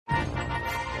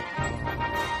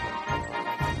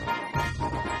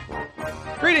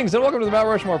Greetings and welcome to the Mount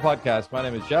Rushmore podcast. My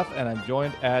name is Jeff, and I'm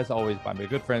joined, as always, by my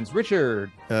good friends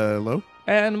Richard. Hello.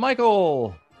 And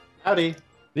Michael. Howdy.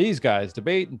 These guys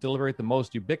debate and deliberate the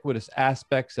most ubiquitous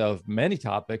aspects of many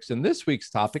topics, and this week's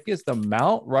topic is the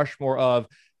Mount Rushmore of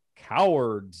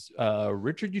cowards.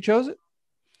 Richard, you chose it?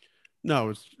 No,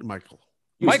 it's Michael.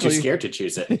 He was too scared to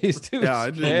choose it. He's too Yeah,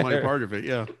 I didn't scared. want part of it.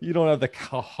 Yeah. You don't have the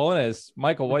cojones.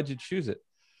 Michael, why'd you choose it?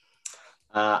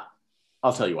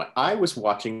 I'll tell you what. I was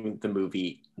watching the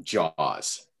movie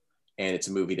Jaws, and it's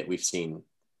a movie that we've seen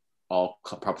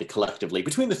probably collectively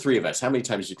between the three of us. How many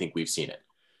times do you think we've seen it?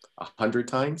 100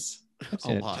 times? I've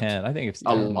seen it 10. I think it's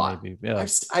 10, a lot. Maybe. Yeah.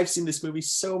 I've seen this movie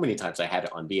so many times. I had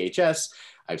it on VHS.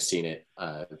 I've seen it,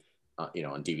 on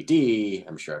DVD.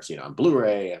 I'm sure I've seen it on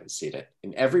Blu-ray. I've seen it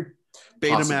in every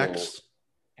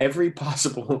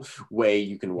possible way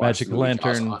you can watch. Magic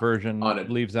Lantern version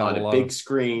leaves out on a big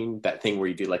screen. That thing where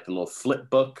you do like the little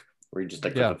flip book, where you just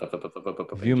like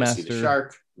Viewmaster. See the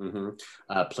shark.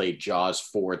 Played Jaws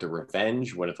 4: The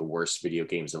Revenge, one of the worst video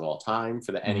games of all time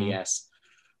for the NES.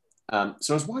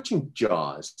 So I was watching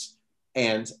Jaws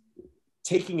and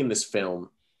taking in this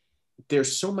film.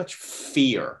 There's so much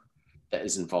fear that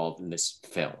is involved in this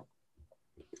film.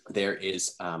 There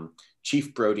is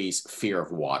Chief Brody's fear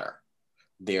of water.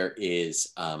 There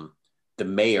is the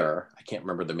mayor. I can't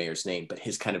remember the mayor's name, but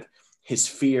his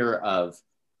fear of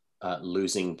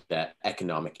losing that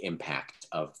economic impact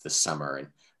of the summer, and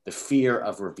the fear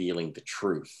of revealing the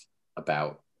truth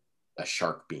about a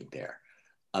shark being there.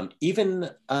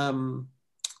 Even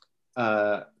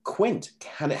Quint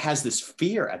kind of has this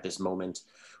fear at this moment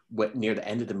near the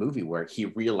end of the movie where he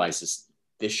realizes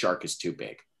this shark is too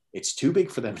big. It's too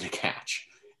big for them to catch.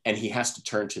 And he has to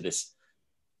turn to this,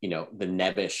 the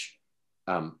nebbish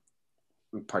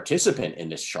participant in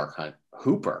this shark hunt,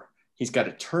 Hooper. He's got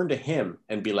to turn to him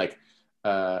and be like,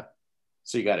 so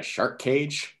you got a shark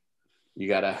cage?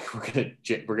 We're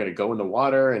gonna go in the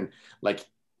water. And like,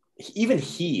 even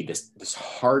this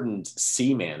hardened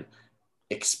seaman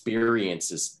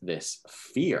experiences this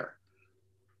fear.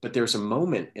 But there's a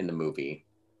moment in the movie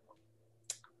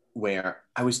where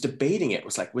I was debating it. It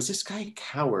was like, was this guy a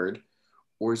coward,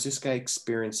 or is this guy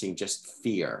experiencing just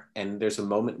fear? And there's a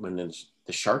moment when the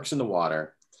shark's in the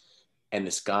water and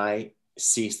this guy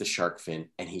sees the shark fin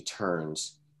and he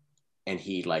turns and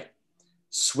he like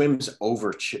swims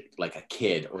over like a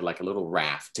kid or like a little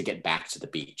raft to get back to the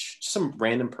beach. Some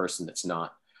random person that's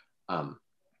not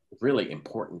really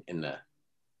important in the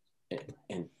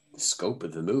scope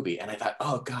of the movie. And I thought,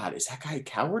 oh God, is that guy a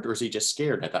coward, or is he just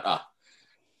scared? And I thought,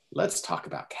 let's talk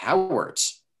about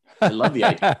cowards. I love the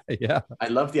idea. Yeah. I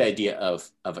love the idea of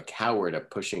a coward, of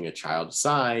pushing a child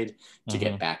aside to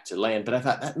get back to land. But I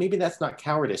thought that maybe that's not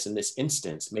cowardice in this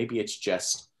instance. Maybe it's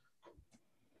just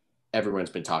everyone's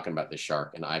been talking about this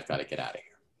shark and I've got to get out of here.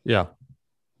 Yeah.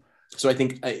 So I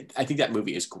think that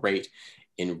movie is great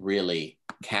in really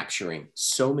capturing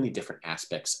so many different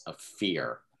aspects of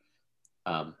fear,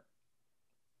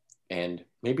 and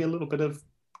maybe a little bit of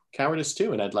cowardice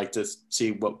too. And I'd like to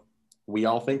see what we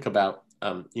all think about,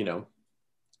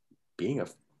 being a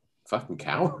fucking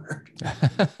coward.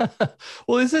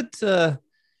 Well, is it,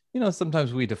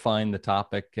 sometimes we define the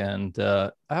topic, and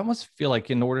I almost feel like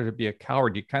in order to be a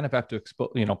coward, you kind of have to expose,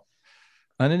 on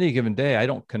any given day, I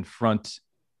don't confront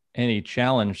any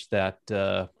challenge that,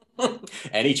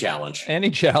 any challenge,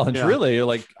 yeah. Really.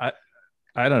 Like,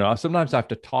 I don't know. Sometimes I have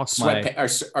to talk our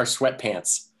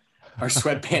sweatpants. Our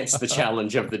sweatpants, the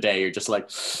challenge of the day. You're just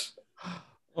like,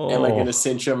 am I going to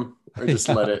cinch them or just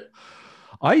let it?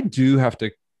 I do have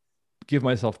to give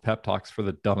myself pep talks for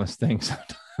the dumbest things.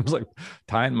 Sometimes, like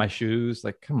tying my shoes.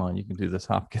 Like, come on, you can do this,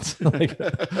 Hopkins. like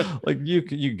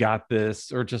you got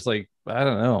this, or just like, I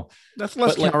don't know. That's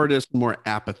less cowardice, more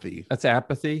apathy. That's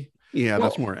apathy. Yeah,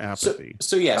 that's more apathy.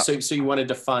 So you want to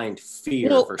define fear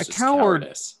versus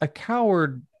cowardice. A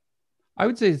coward, I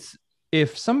would say,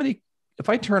 if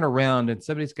I turn around and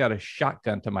somebody's got a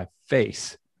shotgun to my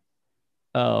face,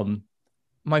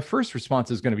 my first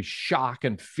response is going to be shock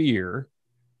and fear.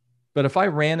 But if I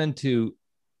ran into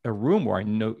a room where I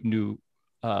knew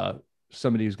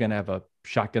somebody who's going to have a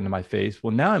shotgun to my face,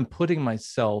 well, now I'm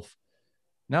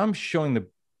showing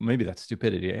maybe that's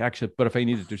stupidity actually, but if I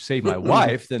needed to save my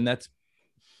wife, then that's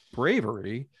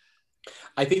bravery.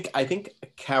 I think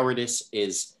cowardice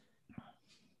is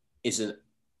a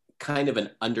kind of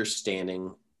an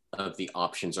understanding of the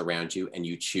options around you, and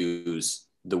you choose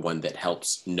the one that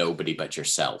helps nobody but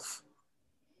yourself.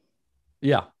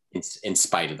 Yeah. In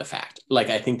spite of the fact.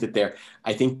 Like, I think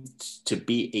to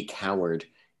be a coward,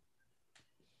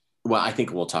 well, I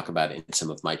think we'll talk about it in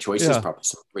some of my choices, probably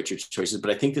some of Richard's choices,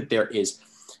 but I think that there is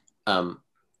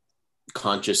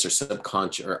conscious or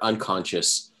subconscious or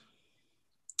unconscious.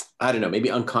 I don't know, maybe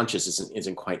unconscious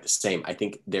isn't quite the same. I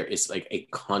think there is like a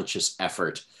conscious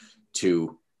effort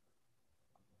to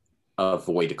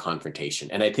avoid a confrontation.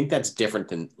 And I think that's different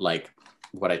than like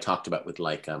what I talked about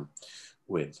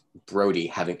with Brody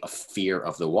having a fear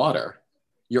of the water.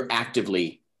 You're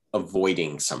actively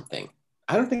avoiding something.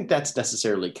 I don't think that's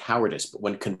necessarily cowardice, but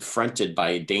when confronted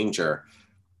by a danger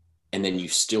and then you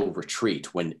still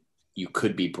retreat when you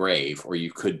could be brave or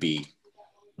you could be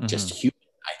just human,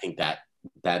 I think that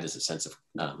is a sense of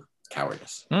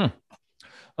cowardice.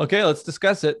 Okay, let's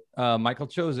discuss it. Michael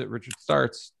chose it. Richard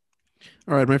starts.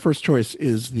 All right, my first choice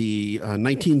is the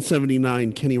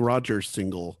 1979 Kenny Rogers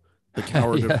single, "The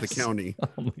Coward of the County."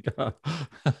 Oh my God.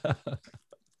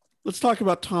 Let's talk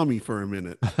about Tommy for a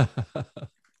minute,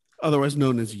 otherwise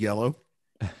known as Yellow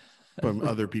from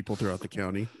other people throughout the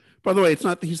county. By the way, it's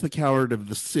not that he's the coward of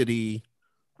the city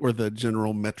or the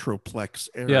general metroplex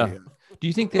area. Yeah. Do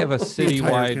you think they have a Entire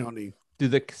citywide? county. Do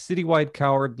the citywide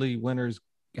cowardly winners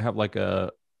have like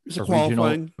a It's a regional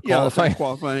qualifying, yeah, it's like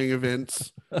qualifying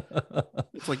events.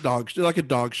 It's like a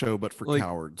dog show, but for Like,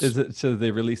 cowards. Is it so they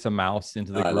release a mouse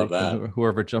into the I love group and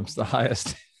whoever jumps the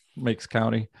highest makes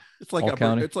county? It's like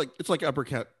county? it's like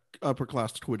upper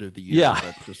class Twitter of the year. Yeah.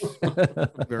 That's just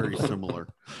very similar.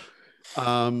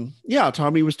 Yeah,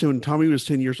 Tommy was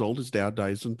 10 years old. His dad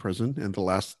dies in prison, and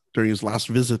during his last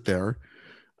visit there,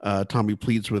 Tommy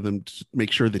pleads with him to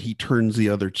make sure that he turns the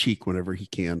other cheek whenever he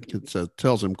can.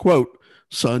 Tells him, quote,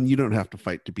 "Son, you don't have to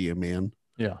fight to be a man."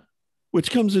 Yeah.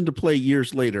 Which comes into play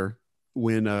years later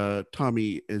when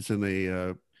Tommy is in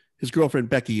his girlfriend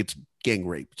Becky gets gang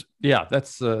raped. Yeah,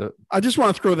 that's I just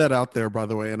want to throw that out there, by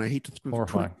the way, and I hate to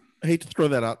horrifying. throw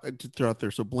that out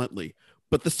there so bluntly,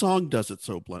 but the song does it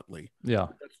so bluntly. Yeah.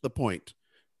 That's the point.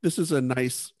 This is a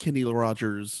nice Kenny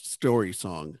Rogers story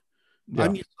song. Yeah.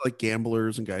 I'm used to like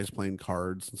gamblers and guys playing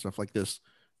cards and stuff like this.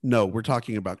 No, we're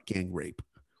talking about gang rape.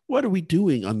 What are we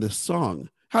doing on this song?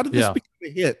 How did this become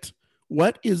a hit?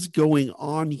 What is going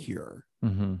on here?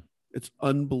 Mm-hmm. It's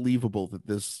unbelievable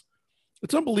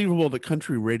that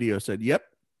country radio said, "Yep,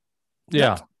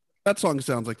 Yeah, that song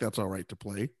sounds like that's all right to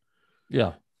play."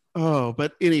 yeah, Oh,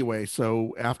 but anyway,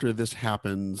 so after this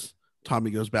happens,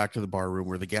 Tommy goes back to the bar room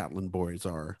where the Gatlin boys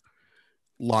are,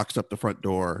 locks up the front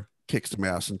door, kicks some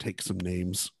ass, and takes some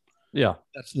names. yeah.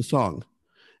 That's the song.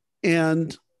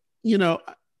 And, you know,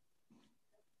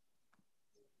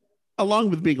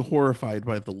 along with being horrified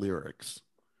by the lyrics,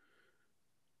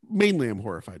 mainly I'm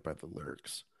horrified by the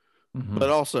lyrics, Mhm. but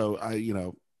also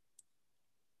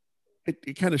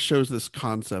it kind of shows this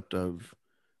concept of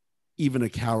even a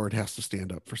coward has to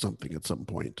stand up for something at some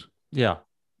point, Yeah,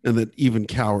 and that even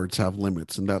cowards have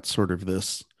limits. And that's sort of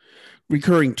this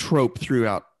recurring trope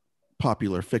throughout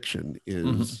popular fiction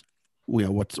is,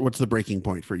 what's the breaking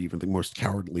point for even the most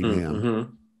cowardly man?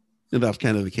 Mm-hmm. And that's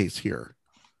kind of the case here.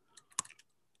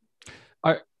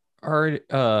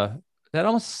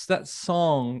 that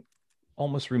song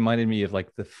almost reminded me of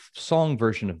like the song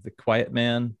version of The Quiet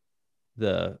Man,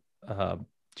 the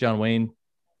John Wayne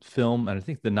film, and I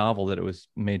think the novel that it was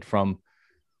made from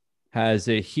has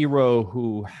a hero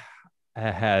who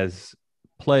has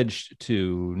pledged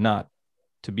to not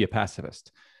to be a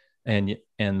pacifist, and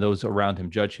those around him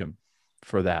judge him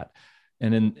for that.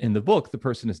 And in the book, the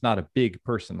person is not a big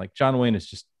person. Like John Wayne is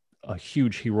just a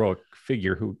huge heroic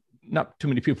figure who not too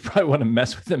many people probably want to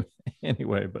mess with him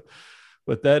anyway.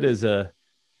 But that is it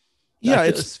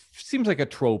seems like a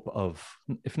trope of,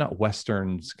 if not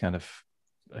Westerns, kind of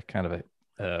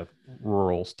a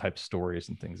rural type stories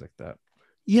and things like that.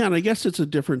 Yeah, and I guess it's a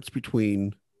difference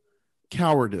between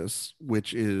cowardice,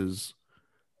 which is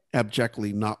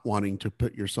abjectly not wanting to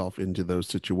put yourself into those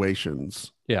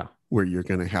situations. Yeah. Where you're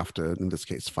going to have to, in this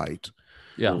case, fight.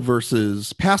 Yeah.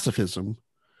 Versus pacifism,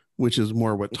 which is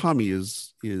more what Tommy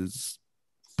is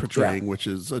portraying, which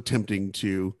is attempting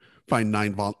to find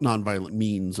nonviolent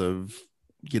means of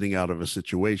getting out of a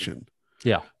situation.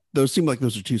 Yeah. Those seem like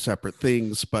those are two separate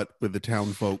things, but with the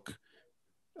town folk,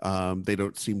 they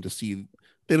don't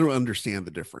understand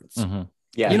the difference. Mm-hmm.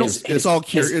 Yeah, it's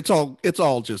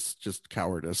all just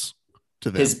cowardice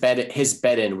to them. His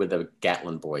bed in with the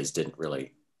Gatlin boys didn't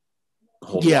really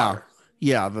hold water.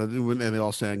 Yeah, and they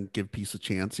all sang "Give Peace a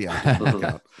Chance."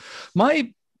 Yeah.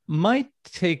 My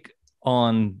take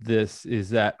on this is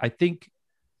that I think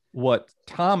what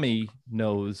Tommy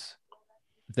knows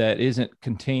that isn't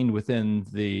contained within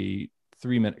the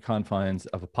 3-minute confines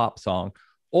of a pop song,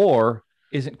 or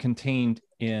isn't contained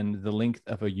in the length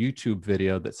of a YouTube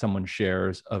video that someone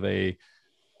shares of a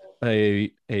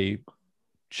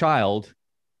child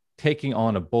taking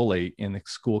on a bully in the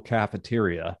school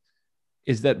cafeteria,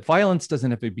 is that violence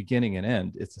doesn't have a beginning and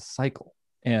end. It's a cycle,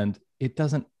 and it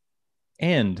doesn't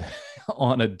end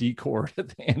on a D chord at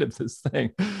the end of this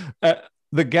thing.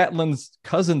 The Gatlin's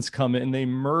cousins come in, they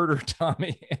murder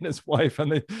Tommy and his wife,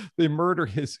 and they murder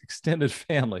his extended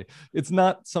family. It's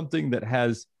not something that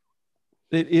has,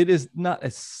 it is not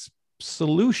a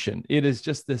solution. It is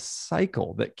just this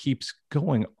cycle that keeps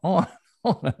going on,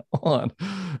 on and on.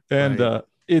 And right.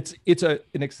 It's an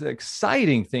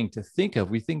exciting thing to think of.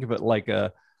 We think of it like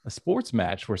a sports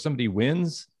match where somebody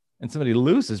wins and somebody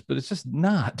loses, but it's just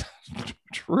not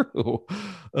true.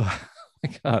 My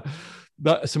God.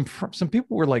 Some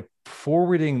people were like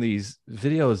forwarding these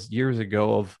videos years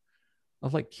ago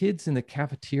of like kids in the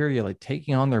cafeteria, like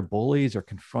taking on their bullies or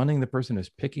confronting the person who's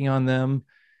picking on them,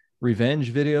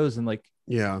 revenge videos. And like,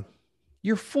 yeah,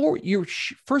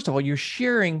 first of all, you're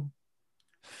sharing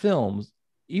films.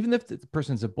 Even if the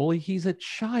person's a bully, he's a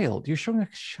child. You're showing a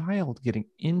child getting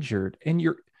injured, and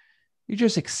you're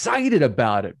just excited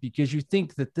about it because you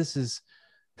think that this is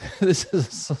a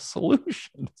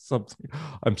solution to something.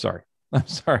 I'm sorry,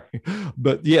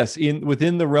 but yes,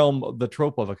 within the realm of the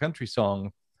trope of a country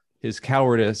song, his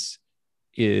cowardice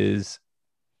is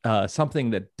something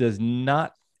that does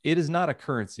not. It is not a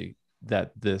currency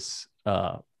that this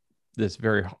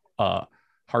very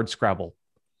hard scrabble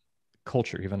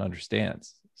culture even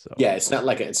understands. So yeah, it's not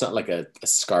like a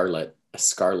scarlet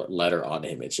letter on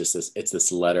him. It's just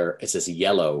this letter. It's this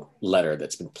yellow letter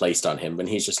that's been placed on him, and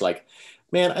he's just like,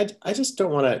 man, I just don't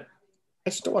want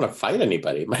to fight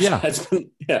anybody.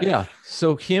 Yeah.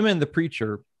 So him and the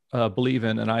preacher believe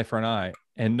in an eye for an eye,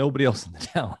 and nobody else in the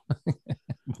town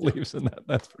believes in that.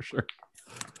 That's for sure.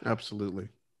 Absolutely.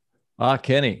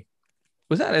 Kenny.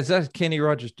 Is that Kenny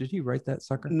Rogers? Did he write that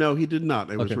sucker? No, he did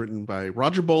not. It was written by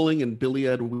Roger Bowling and Billy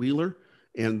Ed Wheeler,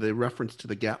 and the reference to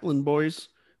the Gatlin boys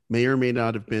may or may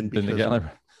not have been because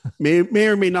may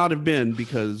or may not have been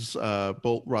because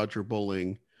Roger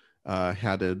Bowling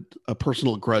had a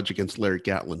personal grudge against Larry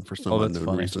Gatlin for some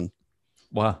unknown reason.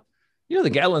 Wow. The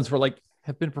Gatlins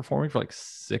have been performing for like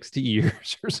 60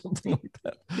 years or something like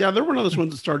that. Yeah, they're one of those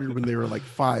ones that started when they were like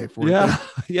 5. Yeah,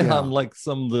 on like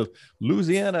some of the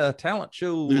Louisiana talent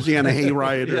show, Louisiana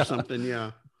Hayride or something.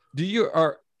 Yeah.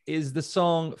 Is the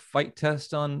song "Fight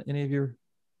Test" on any of your?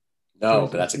 No,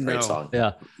 but that's a great song.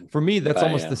 Yeah, for me, that's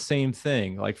almost the same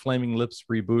thing. Like Flaming Lips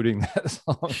rebooting that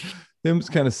song. Him's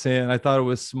kind of saying, I thought it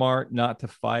was smart not to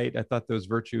fight. I thought there was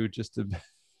virtue just to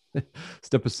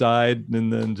step aside,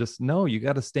 and then just no, you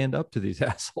got to stand up to these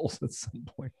assholes at some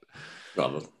point.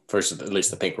 Well, first, at least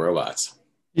the Pink Robots.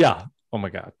 Yeah. Oh my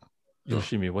God.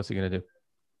 Yoshimi, what's he gonna do?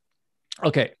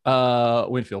 Okay.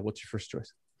 Winfield, what's your first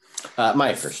choice?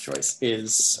 My first choice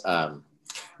is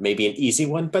maybe an easy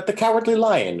one, but the Cowardly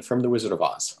Lion from The Wizard of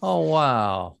Oz. Oh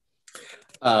wow.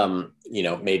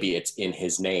 Maybe it's in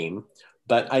his name,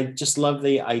 but I just love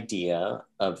the idea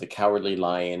of the Cowardly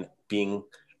Lion being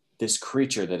this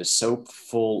creature that is so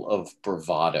full of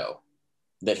bravado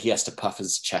that he has to puff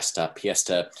his chest up. He has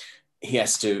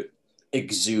to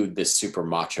exude this super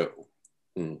macho,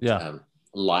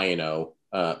 lion-o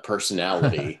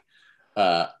personality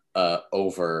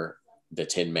over the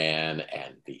Tin Man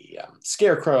and the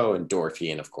Scarecrow and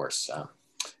Dorothy, and of course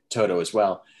Toto as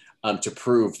well, to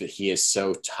prove that he is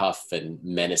so tough and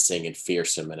menacing and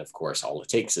fearsome. And of course, all it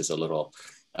takes is a little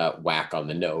whack on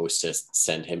the nose to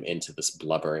send him into this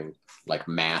blubbering like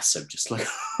mass of just like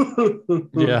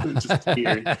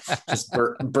just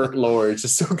Burt Lord,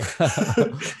 just so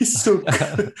he's so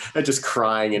and just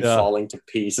crying and falling to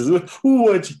pieces.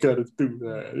 What you gotta do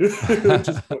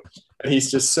that? And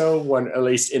he's just so one, at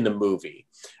least in the movie,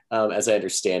 as I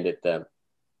understand it,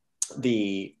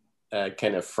 the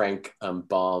kind of Frank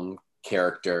Baum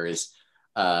character is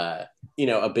a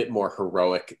bit more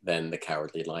heroic than the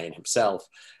Cowardly Lion himself,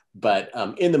 but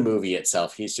in the movie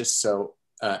itself, he's just so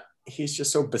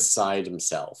beside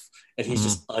himself, and he's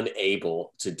just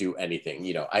unable to do anything.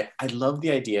 I love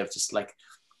the idea of just like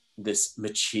this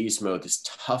machismo,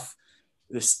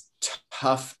 this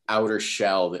tough outer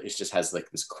shell that just has like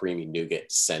this creamy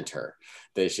nougat center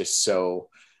that is so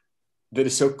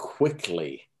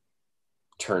quickly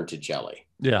turned to jelly.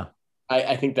 Yeah.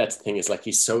 I think that's the thing, is like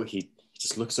he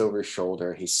just looks over his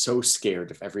shoulder. He's so scared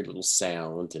of every little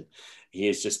sound, and he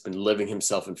has just been living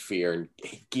himself in fear, and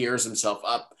he gears himself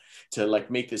up to like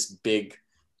make this big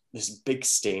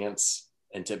stance,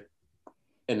 and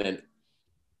then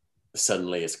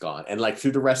suddenly it's gone. And like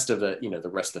through the rest of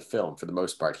the film, for the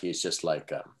most part, he's just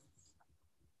like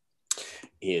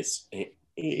he's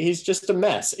just a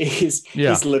mess. He's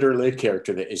literally a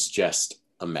character that is just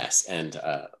a mess, and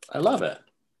I love it.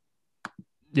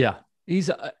 Yeah, he's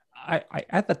I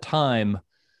at the time,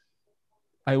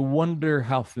 I wonder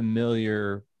how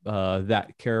familiar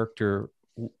that character,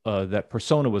 that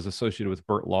persona was associated with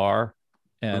Burt Lahr.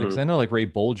 And because I know like Ray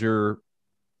Bolger,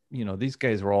 you know, these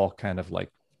guys were all kind of like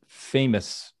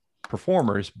famous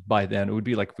performers by then. It would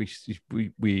be like we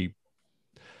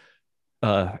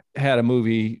had a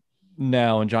movie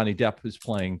now and Johnny Depp who's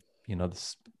playing, you know,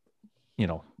 this, you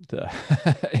know, the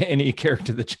any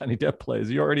character that Johnny Depp plays.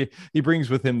 He brings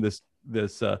with him this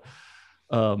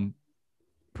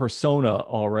persona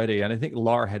already. And I think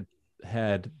Lahr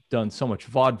had done so much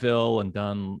vaudeville and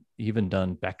done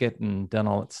Beckett and done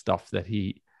all that stuff that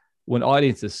when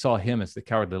audiences saw him as the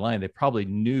Cowardly Lion, they probably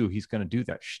knew he's going to do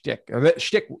that shtick. Or that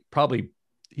shtick probably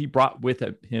he brought with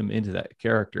him into that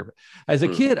character. But as a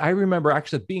kid, I remember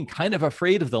actually being kind of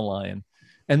afraid of the lion.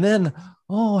 And then,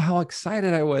 oh, how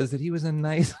excited I was that he was a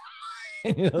nice,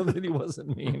 you know, that he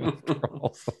wasn't mean after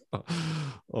all.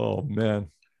 Oh, man.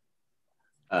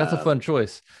 That's a fun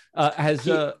choice. Has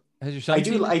your son? I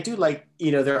do like,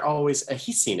 you know, they're always,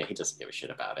 he's seen it. He doesn't give a shit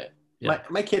about it. Yeah.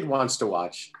 My kid wants to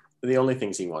watch, the only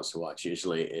things he wants to watch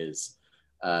usually is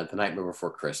The Nightmare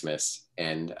Before Christmas.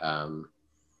 And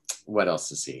what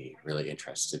else is he really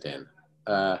interested in?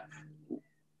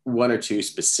 One or two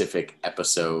specific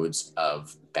episodes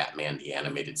of Batman, the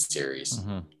animated series.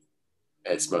 Mm-hmm.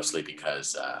 It's mostly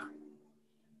because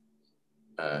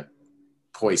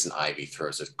Poison Ivy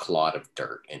throws a clod of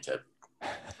dirt into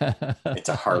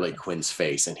Harley Quinn's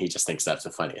face, and he just thinks that's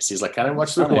the funniest. He's like, can I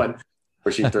watch the one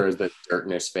where she throws the dirt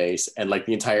in his face? And like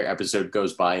the entire episode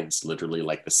goes by, and it's literally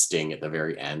like the sting at the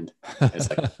very end. It's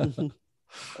like,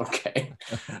 okay.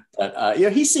 But you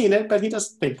know, he's seen it, but he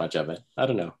doesn't think much of it. I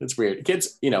don't know. It's weird.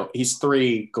 Kids, you know, he's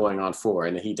 3 going on 4,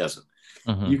 and he doesn't.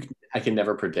 Mm-hmm. I can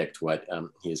never predict what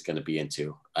he is going to be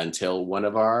into until one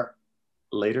of our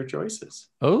later choices.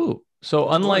 Oh, so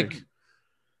unlike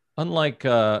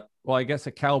well, I guess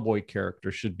a cowboy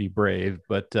character should be brave,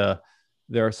 but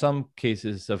there are some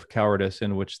cases of cowardice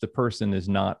in which the person is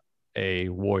not a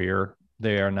warrior.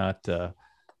 They are not a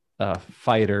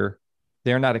fighter.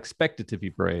 They're not expected to be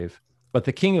brave. But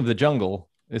the king of the jungle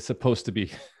is supposed to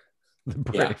be the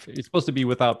brave. Yeah. He's supposed to be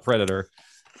without predator.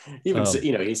 Even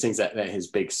you know, he sings that his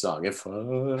big song. If I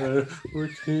were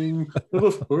king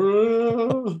of the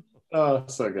world. Oh,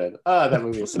 so good. Oh, that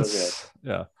movie is so good.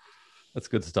 Yeah, that's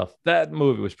good stuff. That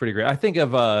movie was pretty great. I think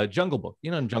of Jungle Book.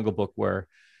 You know, in Jungle Book where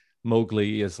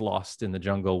Mowgli is lost in the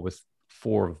jungle with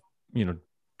 4, you know,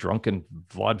 drunken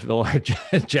vaudeville or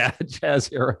jazz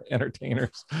era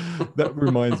entertainers. That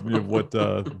reminds me of what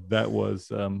that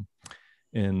was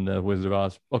in Wizard of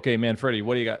Oz. Okay, Manfredi,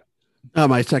 what do you got?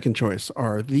 My second choice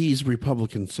are these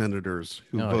Republican senators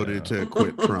who voted to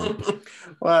quit Trump.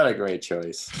 What a great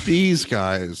choice. These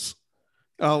guys.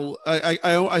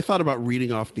 I thought about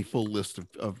reading off the full list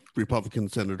of Republican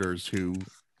senators who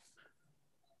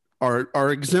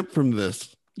are exempt from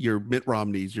this. Your Mitt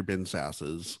Romneys, your Ben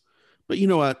Sasses. But you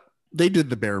know what? They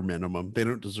did the bare minimum. They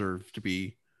don't deserve to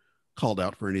be called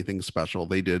out for anything special.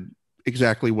 They did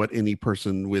exactly what any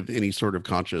person with any sort of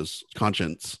conscience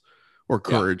or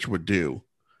courage would do.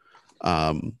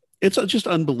 It's just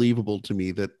unbelievable to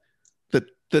me that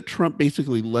Trump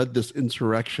basically led this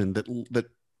insurrection that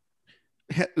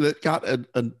got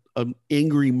an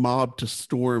angry mob to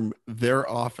storm their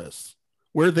office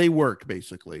where they work,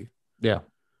 basically. Yeah.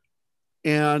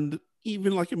 And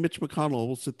even like a Mitch McConnell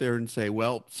will sit there and say,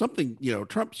 well, something, you know,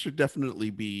 Trump should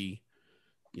definitely be,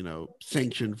 you know,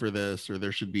 sanctioned for this, or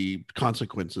there should be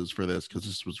consequences for this because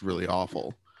this was really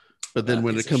awful. But then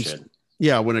when it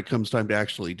comes time to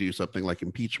actually do something like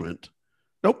impeachment,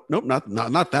 nope,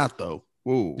 not that though.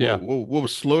 Whoa,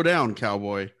 slow down,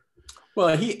 cowboy.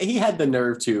 Well, he had the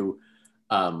nerve to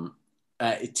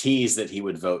tease that he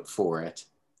would vote for it,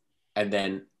 and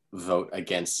then vote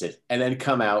against it, and then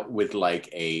come out with like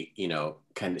a, you know,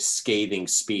 kind of scathing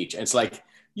speech. And it's like,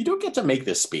 you don't get to make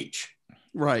this speech,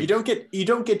 right? You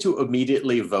don't get to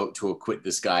immediately vote to acquit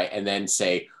this guy and then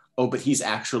say, oh, but he's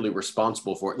actually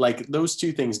responsible for it. Like those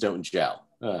two things don't gel.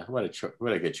 What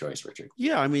a good choice, Richard.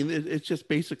 Yeah, I mean, it's just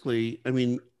basically, I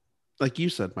mean, like you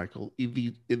said, Michael,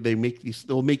 they'll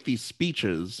make these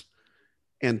speeches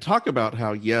and talk about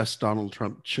how, yes, Donald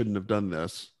Trump shouldn't have done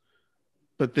this,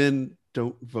 but then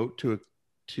don't vote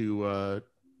to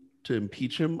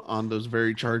impeach him on those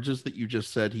very charges that you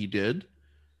just said he did.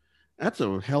 That's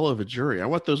a hell of a jury. I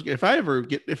want those. If I ever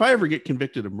get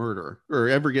convicted of murder or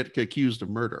ever get accused of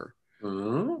murder,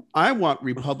 I want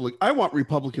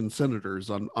Republican senators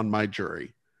on my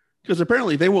jury, because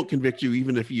apparently they won't convict you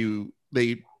even if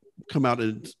they come out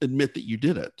and admit that you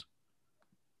did it.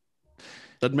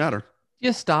 Doesn't matter.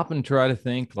 Just stop and try to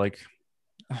think, like,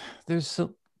 there's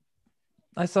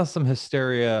I saw some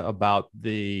hysteria about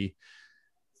the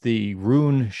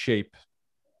rune shape.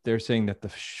 They're saying that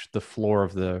the floor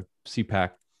of the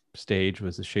CPAC stage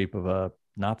was the shape of a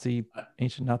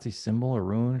ancient Nazi symbol or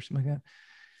rune or something like that.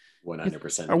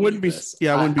 100%. I wouldn't be.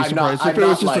 Yeah, I wouldn't be surprised if it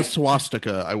was just a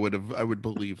swastika. I would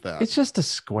believe that. It's just a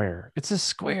square. It's a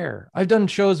square. I've done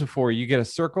shows before. You get a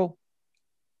circle.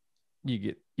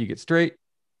 You get straight.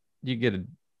 You get a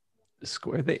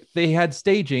square. They had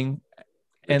staging,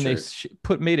 and Richard,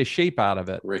 they made a shape out of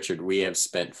it. Richard, we have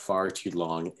spent far too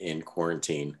long in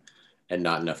quarantine, and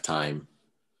not enough time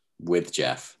with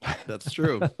Jeff. That's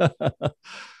true.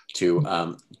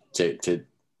 to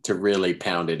really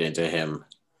pound it into him.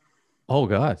 Oh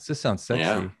God, this sounds sexy.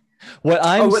 Yeah. What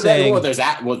I'm saying, there's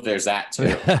that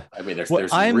too. I mean, there's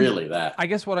really that. I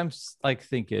guess what I'm like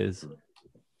think is,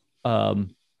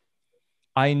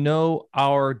 I know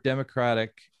our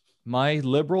my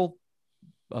liberal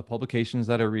publications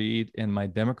that I read and my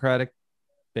Democratic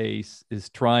base is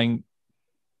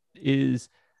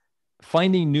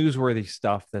finding newsworthy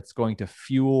stuff that's going to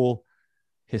fuel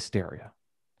hysteria,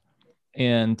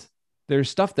 and there's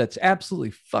stuff that's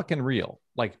absolutely fucking real.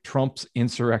 Like Trump's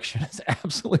insurrection is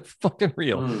absolutely fucking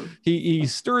real. He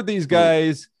stirred these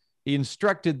guys. He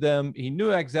instructed them. He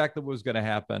knew exactly what was going to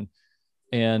happen,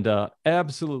 and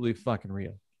absolutely fucking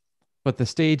real. But the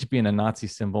stage being a Nazi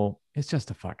symbol, it's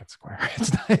just a fucking square.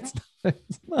 It's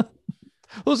not.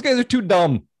 Those guys are too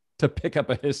dumb to pick up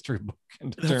a history book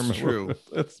and determine. That's true.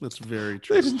 That's very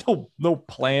true. There's no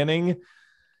planning.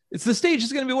 It's the stage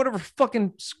is going to be whatever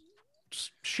fucking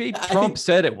shape Trump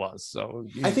said it was. So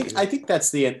I think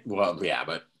that's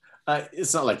but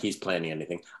it's not like he's planning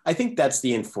anything. I think that's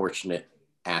the unfortunate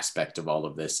aspect of all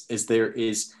of this is there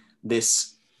is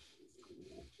this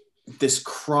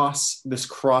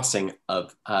crossing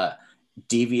of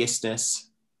deviousness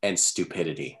and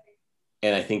stupidity,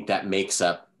 and I think that makes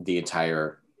up the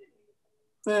entire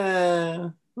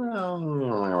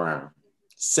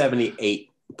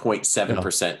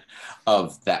 78.7%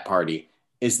 of that party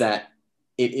is that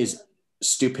it is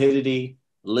stupidity,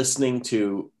 listening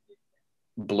to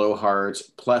blowhards,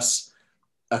 plus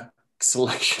a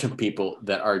selection of people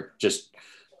that are just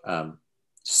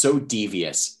so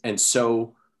devious and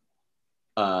so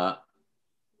they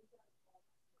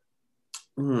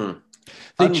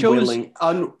unwilling.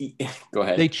 Go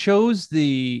ahead. They chose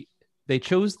the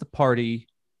party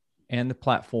and the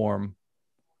platform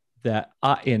that,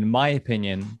 in my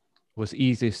opinion, was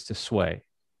easiest to sway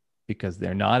because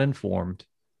they're not informed.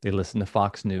 They listen to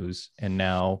Fox News, and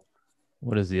now,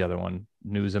 what is the other one?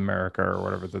 News America or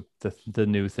whatever the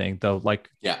new thing. Though,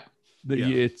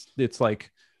 it's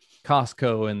like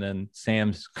Costco and then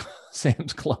Sam's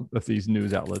Club of these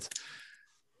news outlets,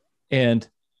 and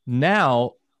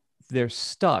now they're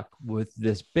stuck with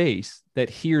this base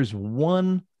that hears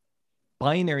one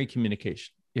binary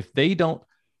communication. If they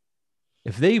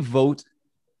vote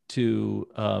to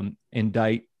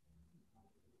indict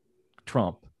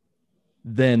Trump,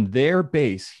 then their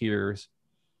base hears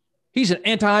he's an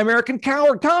anti-American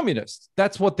coward communist.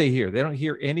 That's what they hear. They don't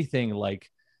hear anything like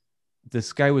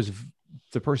this guy was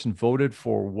the person voted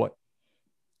for what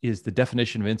is the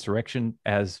definition of insurrection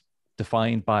as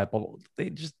defined by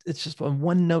it's just a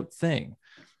one note thing.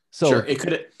 So sure, it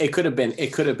could have been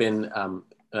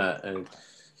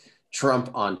Trump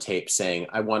on tape saying,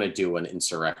 "I want to do an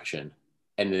insurrection,"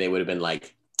 and then they would have been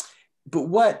like, "But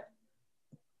what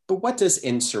does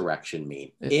insurrection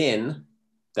mean?"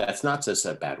 That's not just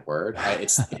a bad word.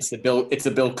 It's the Bill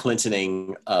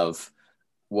Clintoning of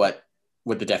what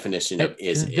the definition of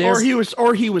is.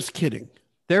 Or he was kidding.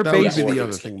 Their that base would be the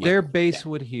other thing. Their base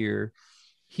would hear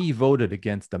he voted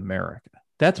against America.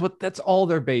 That's all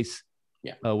their base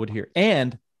would hear.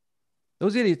 And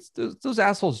those idiots, those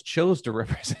assholes chose to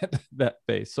represent that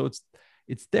base. So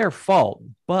it's their fault,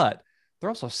 but they're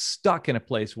also stuck in a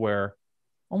place where,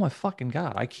 oh my fucking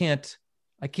God, I can't.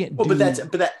 Well,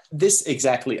 this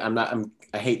exactly. I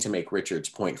hate to make Richard's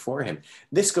point for him.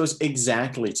 This goes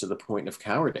exactly to the point of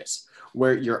cowardice,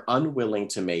 where you're unwilling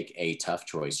to make a tough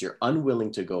choice. You're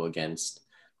unwilling to go against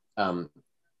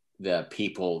the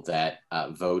people that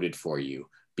voted for you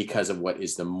because of what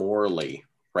is the morally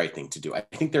right thing to do. I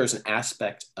think there's an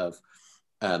aspect of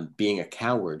being a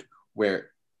coward where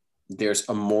there's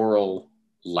a moral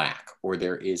lack, or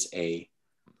there is a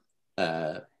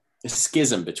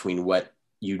schism between what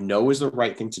you know is the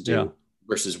right thing to do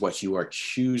versus what you are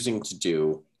choosing to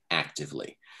do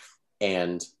actively.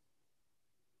 And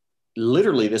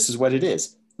literally, this is what it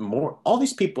is. All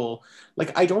these people,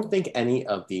 like, I don't think any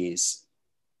of these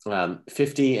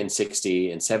 50 and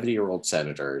 60 and 70-year-old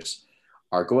senators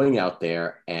are going out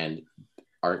there and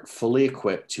aren't fully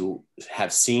equipped, to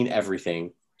have seen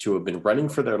everything, to have been running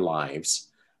for their lives,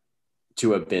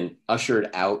 to have been ushered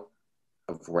out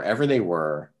of wherever they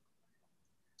were,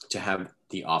 to have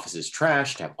the offices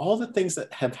trashed, to have all the things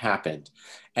that have happened,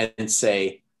 and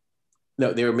say,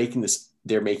 no, they're making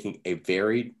a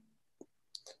very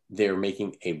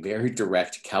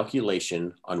direct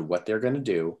calculation on what they're going to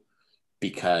do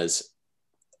because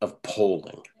of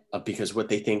polling, because what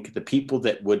they think the people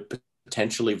that would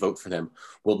potentially vote for them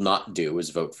will not do is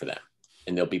vote for them,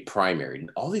 and they'll be primaried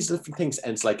and all these different things.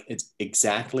 And it's like, it's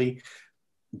exactly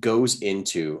goes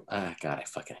into, God, I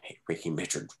fucking hate Ricky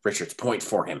Richards' point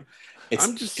for him.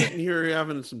 I'm just sitting here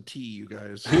having some tea, you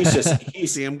guys.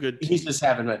 He's damn good tea. He's just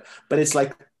having it, but it's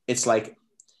like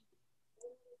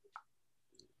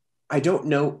I don't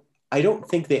know.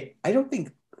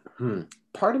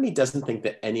 Part of me doesn't think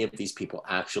that any of these people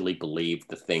actually believe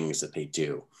the things that they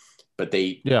do, but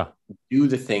they do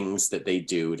the things that they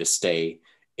do to stay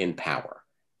in power.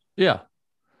 Yeah.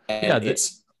 And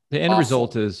the end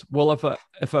result is, well,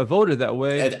 if I voted that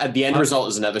way, the end result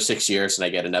is another 6 years, and I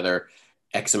get another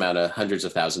X amount of hundreds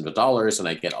of thousands of dollars, and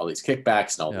I get all these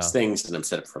kickbacks and all these things, and I'm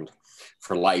set up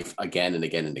for life again and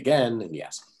again and again. And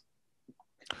yes.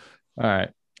 All right.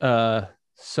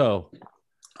 So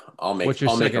what's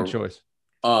your second choice?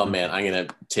 Oh man, I'm gonna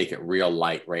take it real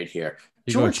light right here.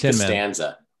 George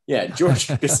Costanza. Yeah, George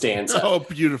Costanza. Oh,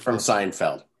 beautiful. From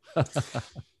Seinfeld.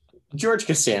 George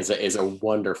Costanza is a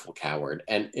wonderful coward,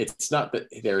 and it's not that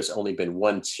there's only been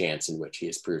one chance in which he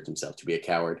has proved himself to be a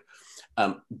coward,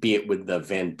 be it with the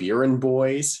Van Buren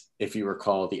boys, if you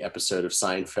recall the episode of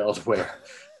Seinfeld where,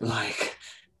 like,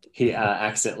 he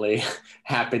accidentally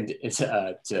happened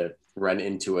to run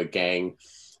into a gang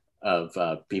of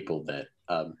people that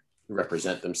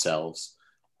represent themselves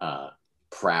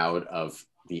proud of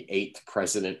the 8th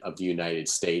president of the United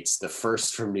States, the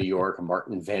first from New York,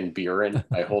 Martin Van Buren,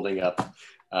 by holding up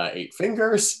 8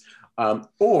 fingers,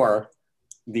 or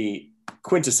the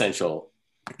quintessential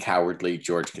cowardly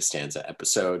George Costanza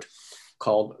episode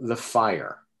called The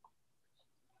Fire,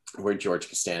 where George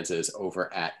Costanza is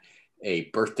over at a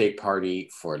birthday party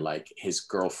for like his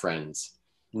girlfriend's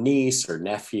niece or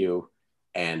nephew.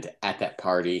 And at that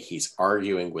party, he's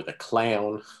arguing with a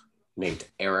clown named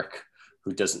Eric,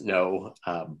 who doesn't know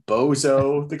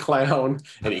Bozo the clown,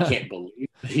 and he can't believe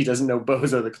he doesn't know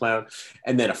Bozo the clown.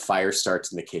 And then a fire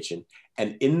starts in the kitchen,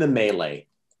 and in the melee,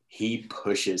 he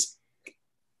pushes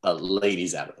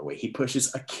ladies out of the way. He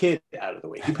pushes a kid out of the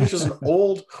way. He pushes an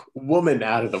old woman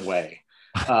out of the way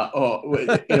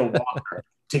in a walker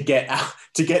to get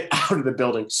out of the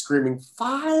building, screaming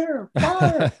 "Fire!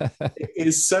 Fire!" It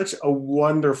is such a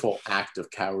wonderful act of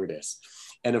cowardice,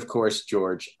 and of course,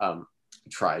 George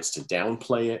tries to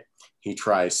downplay it. He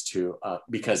tries to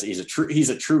because he's a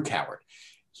true coward.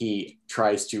 He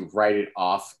tries to write it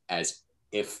off as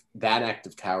if that act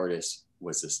of cowardice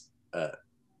was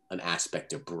an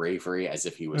aspect of bravery, as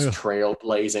if he was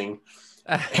trailblazing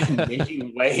and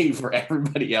making way for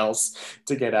everybody else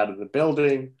to get out of the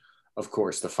building. Of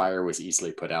course, the fire was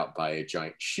easily put out by a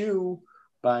giant shoe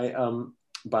by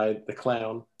the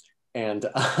clown. And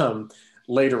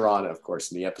later on, of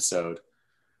course, in the episode,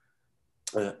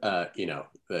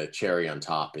 the cherry on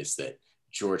top is that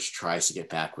George tries to get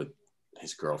back with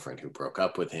his girlfriend who broke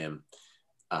up with him.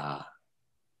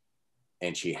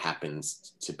 And she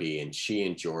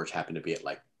and George happen to be at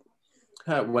like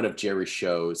one of Jerry's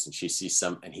shows, and he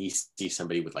sees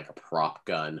somebody with like a prop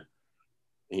gun,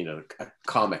 a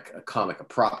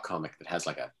prop comic that has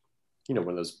like a, one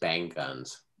of those bang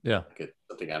guns. Yeah. Like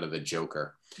something out of the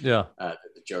Joker. Yeah. The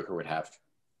Joker would have.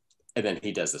 And then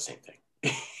he does the same thing.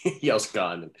 He yells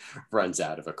gun and runs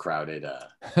out of a crowded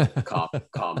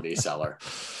comedy cellar.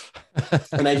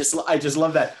 And I just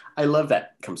love that. I love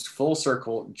that. Comes full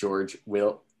circle. George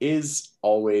is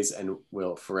always and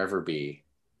will forever be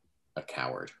a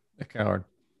coward. A coward.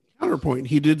 Counterpoint,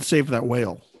 he did save that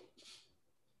whale.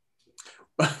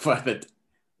 But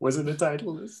was it a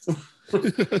title list?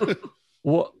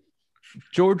 Well,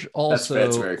 George also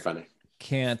that's very funny.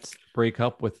 Can't break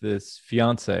up with his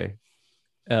fiance,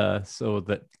 so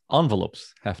that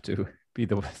envelopes have to be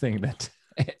the thing that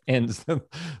ends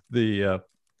the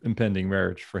impending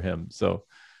marriage for him. So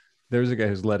there's a guy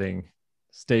who's letting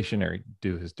stationery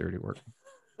do his dirty work.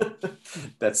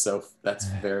 That's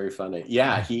very funny.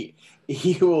 Yeah, he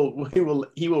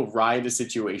will ride a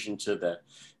situation to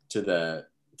the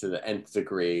nth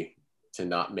degree to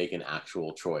not make an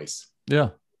actual choice. Yeah.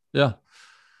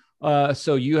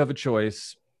 So you have a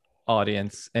choice,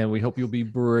 audience, and we hope you'll be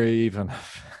brave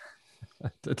enough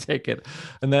to take it,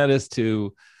 and that is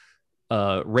to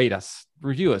rate us,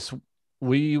 review us.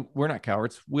 we're not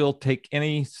cowards. We'll take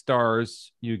any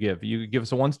stars you give. You give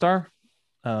us a 1 star,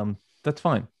 that's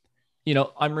fine.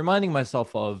 I'm reminding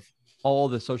myself of all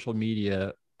the social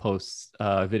media posts,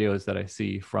 videos that I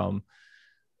see from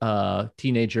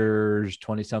teenagers,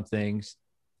 20 somethings,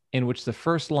 in which the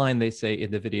first line they say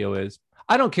in the video is,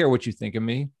 "I don't care what you think of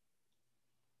me."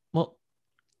 Well,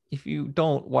 if you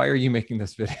don't, why are you making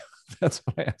this video? That's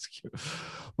what I ask you.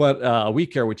 But we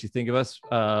care what you think of us,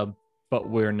 but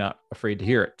we're not afraid to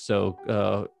hear it.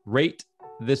 So rate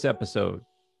this episode,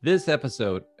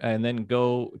 and then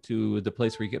go to the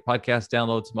place where you get podcasts,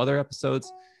 download some other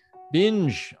episodes,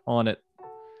 binge on it.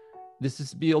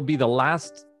 It'll be the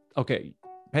last. Okay,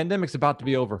 pandemic's about to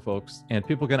be over, folks, and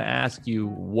people are going to ask you,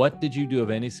 what did you do of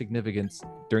any significance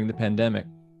during the pandemic?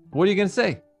 What are you going to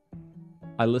say?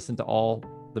 I listened to all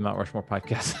the Mount Rushmore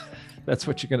podcasts. That's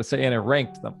what you're going to say, and I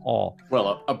ranked them all.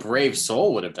 Well, a brave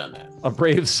soul would have done that. A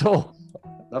brave soul.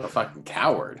 Not a fucking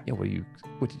coward. Yeah, what are you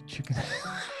chicken?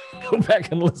 Go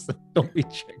back and listen. Don't be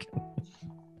chicken.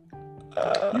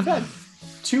 You've had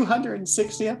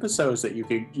 260 episodes that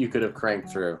you could have cranked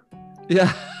through.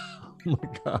 Yeah. Oh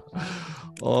my god.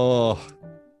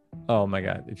 Oh my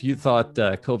god. If you thought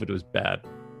COVID was bad,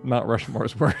 Mount Rushmore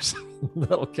is worse.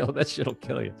 That shit'll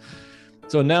kill you.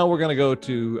 So now we're gonna go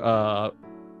to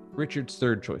Richard's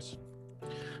third choice.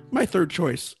 My third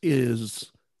choice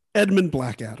is Edmund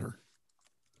Blackadder.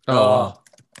 Oh.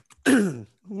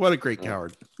 What a great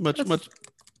coward. Much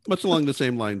along the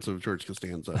same lines of George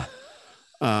Costanza.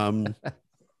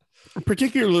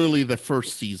 Particularly the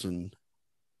first season,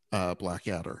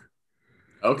 Blackadder.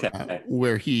 Okay.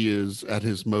 Where he is at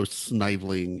his most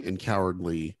sniveling and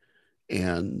cowardly.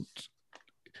 And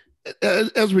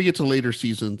as we get to later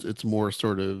seasons, it's more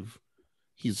sort of,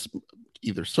 he's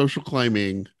either social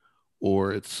climbing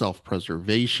or it's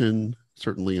self-preservation,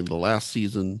 certainly in the last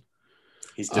season.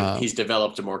 He's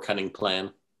developed a more cunning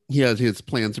plan. His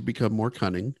plans have become more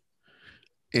cunning.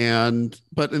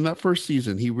 But in that first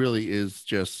season, he really is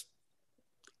just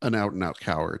an out and out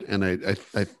coward. And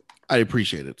I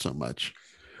appreciate it so much.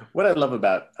 What I love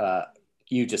about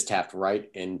you just tapped right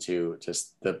into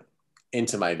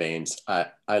into my veins.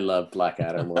 I love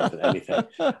Blackadder more than anything.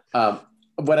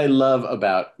 What I love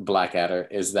about Blackadder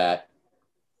is that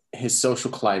his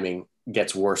social climbing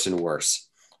gets worse and worse.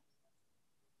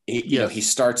 He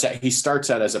starts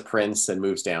out as a prince and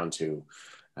moves down to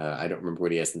I don't remember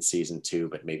what he is in season 2,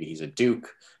 but maybe he's a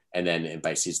duke, and then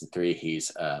by season 3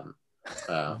 he's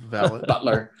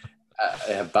butler,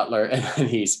 and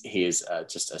he is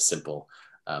just a simple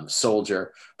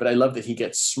soldier. But I love that he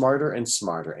gets smarter and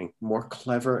smarter and more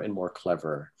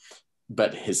clever,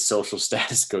 but his social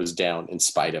status goes down in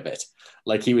spite of it.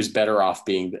 Like he was better off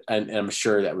being, and I'm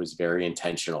sure that was very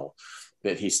intentional,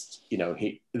 that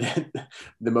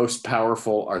the most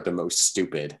powerful are the most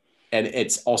stupid. And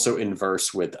it's also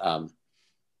inverse with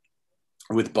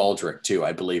Baldric too.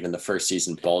 I believe in the first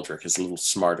season, Baldric is a little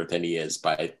smarter than he is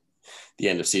by the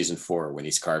end of season 4 when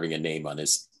he's carving a name on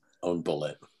his own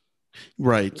bullet.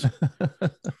 Right.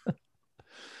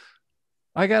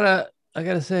 I gotta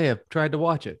say, I've tried to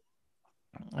watch it,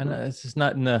 and it's just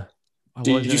not in the.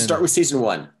 Did you start with season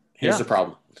 1? Here's the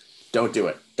problem. Don't do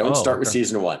it. Don't start with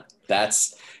season 1.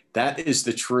 That is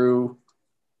the true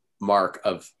mark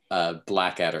of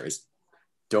Blackadder. Is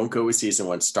don't go with season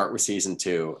 1. Start with season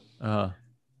 2.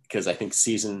 Because I think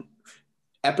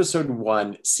episode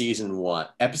 1, season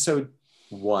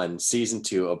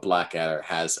 2 of Blackadder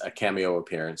has a cameo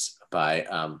appearance by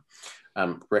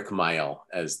Rick Mayall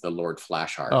as the Lord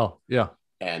Flashheart. Oh yeah,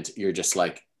 and you're just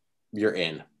like, you're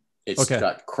in. It's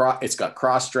got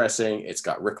cross dressing. It's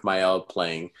got Rick Mayall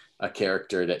playing a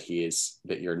character that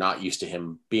you're not used to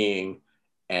him being,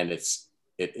 and it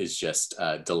is just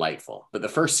delightful. But the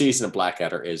first season of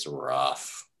Blackadder is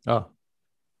rough. Oh,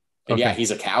 and yeah, he's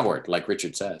a coward, like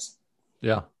Richard says.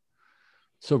 Yeah.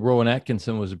 So Rowan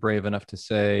Atkinson was brave enough to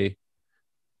say,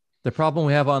 the problem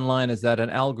we have online is that an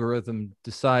algorithm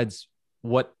decides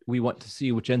what we want to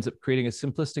see, which ends up creating a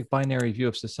simplistic binary view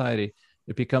of society.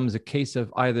 It becomes a case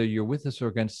of either you're with us or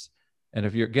against, and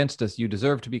if you're against us, you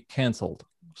deserve to be canceled.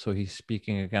 So he's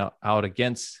speaking out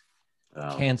against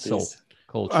cancel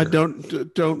culture. I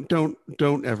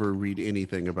don't ever read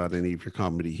anything about any of your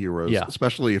comedy heroes,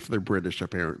 especially if they're British,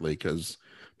 apparently, because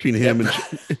between him and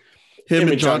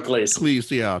John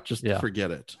Cleese, just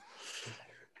forget it.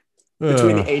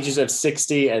 Between the ages of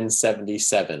 60 and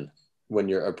 77, when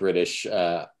you're a British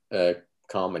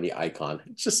comedy icon,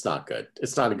 it's just not good.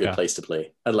 It's not a good place to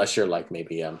play, unless you're like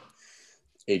maybe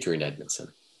Adrian Edmondson.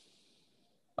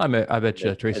 I bet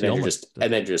you Tracy Ullman.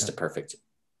 And then just a perfect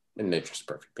band.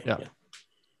 Yeah.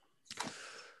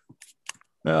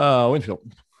 Winfield.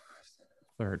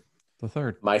 Third. The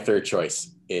third. My third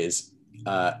choice is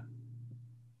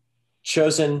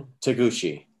Chosen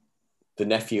Taguchi, the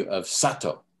nephew of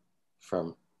Sato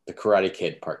from The Karate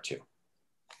Kid Part 2.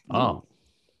 Oh.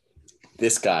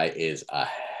 This guy is a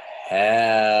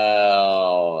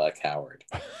coward.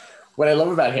 What I love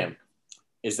about him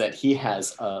is that he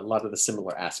has a lot of the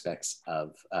similar aspects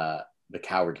of the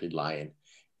Cowardly Lion,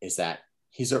 is that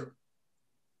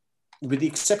with the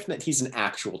exception that he's an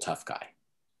actual tough guy.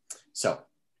 So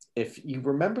if you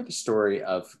remember the story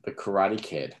of the Karate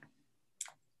Kid,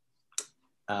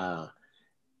 well,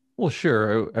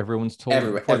 sure. Everyone's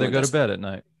told before they go to bed at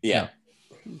night. Yeah.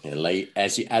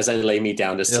 As I lay me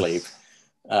down to sleep,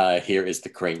 here is the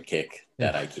crane kick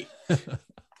that I keep.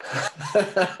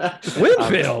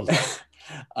 Winfield.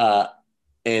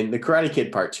 In the Karate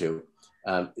Kid Part 2,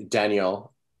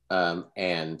 Daniel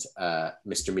and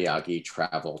Mr. Miyagi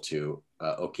travel to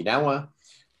Okinawa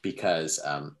because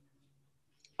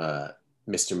Mr.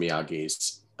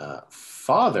 Miyagi's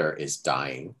father is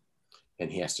dying and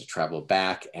he has to travel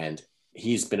back, and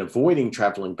he's been avoiding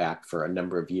traveling back for a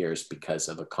number of years because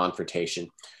of a confrontation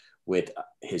with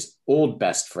his old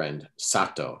best friend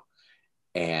Sato,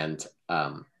 and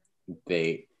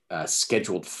they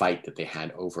scheduled fight that they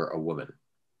had over a woman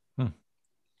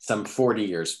some 40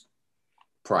 years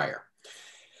prior,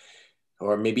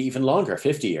 or maybe even longer,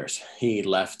 50 years. He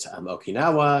left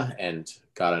Okinawa and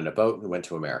got on a boat and went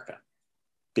to America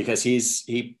because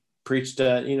he preached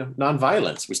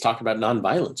nonviolence. We was talking about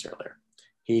nonviolence earlier.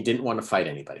 He didn't want to fight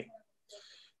anybody.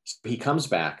 So he comes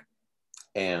back,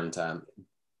 and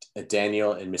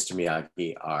Daniel and Mr.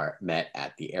 Miyagi are met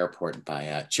at the airport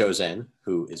by Chozen,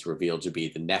 who is revealed to be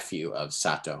the nephew of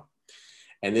Sato.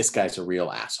 And this guy's a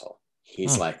real asshole.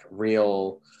 He's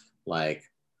real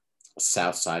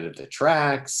south side of the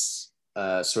tracks,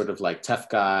 sort of like tough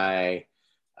guy,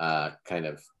 kind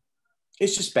of,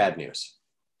 it's just bad news.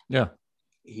 Yeah.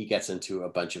 He gets into a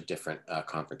bunch of different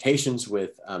confrontations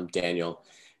with Daniel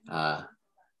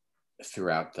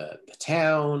throughout the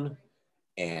town.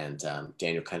 And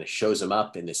Daniel kind of shows him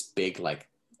up in this big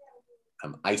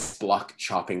ice block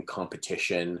chopping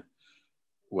competition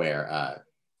where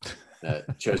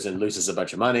Chozen loses a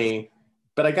bunch of money.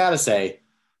 But I gotta say,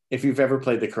 if you've ever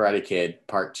played the Karate Kid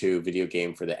Part 2 video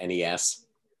game for the NES,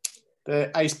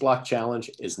 the ice block challenge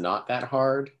is not that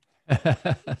hard.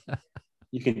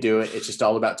 You can do it. It's just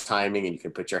all about timing, and you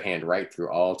can put your hand right through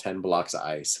all 10 blocks of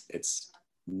ice. It's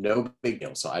no big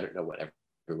deal. So I don't know what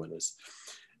everyone is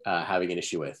having an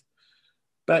issue with.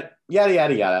 But yada,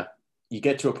 yada, yada. You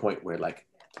get to a point where Mr.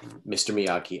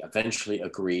 Miyagi eventually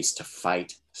agrees to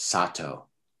fight Sato.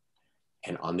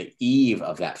 And on the eve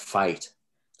of that fight,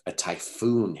 a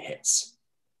typhoon hits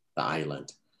the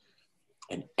island.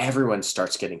 And everyone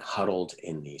starts getting huddled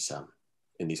in these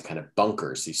kind of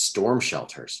bunkers, these storm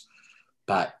shelters.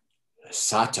 But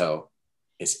Sato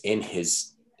is in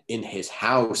his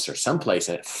house or someplace,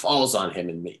 and it falls on him,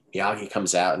 and Miyagi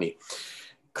comes out and he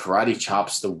karate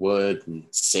chops the wood and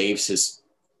saves his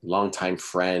longtime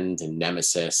friend and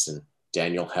nemesis, and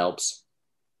Daniel helps.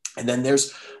 And then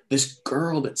there's this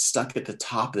girl that's stuck at the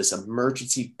top of this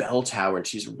emergency bell tower, and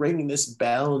she's ringing this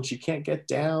bell and she can't get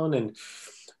down. And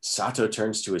Sato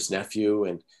turns to his nephew,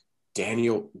 and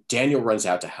Daniel runs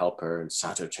out to help her. And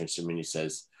Sato turns to him and he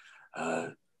says,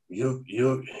 you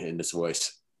in this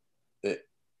voice,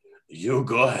 you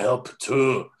go help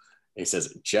too. He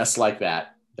says just like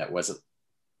that. That wasn't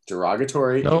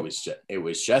derogatory. Nope. It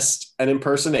was just an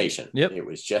impersonation. Yep. It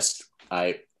was just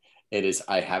I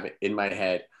have it in my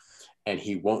head, and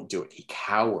he won't do it. He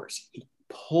cowers. He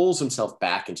pulls himself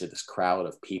back into this crowd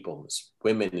of people, this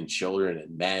women and children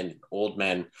and men and old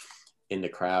men in the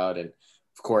crowd. And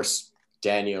of course,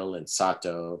 Daniel and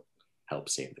Sato help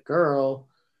save the girl.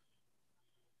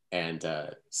 And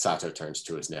Sato turns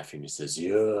to his nephew and he says,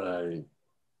 you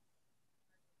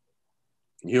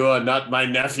are not my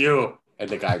nephew. And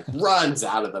the guy runs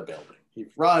out of the building. He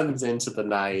runs into the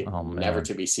night, never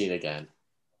to be seen again.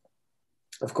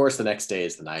 Of course, the next day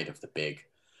is the night of the big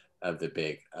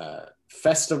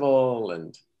festival,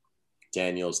 and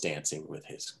Daniel's dancing with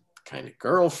his kind of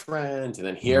girlfriend. And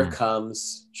then here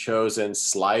comes Chozen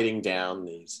sliding down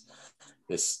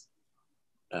this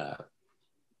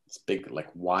big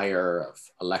wire of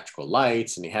electrical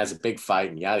lights, and he has a big fight,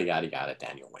 and yada, yada, yada.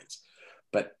 Daniel wins.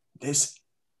 But it's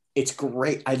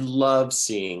great. I love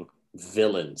seeing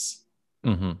villains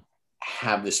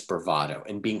have this bravado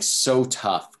and being so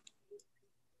tough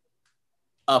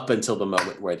up until the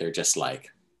moment where they're just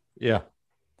the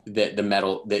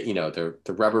metal, the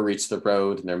rubber meets the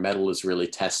road and their metal is really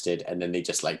tested. And then they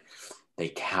just they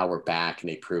cower back, and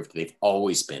they prove that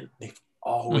they've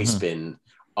always been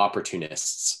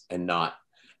opportunists and not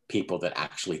people that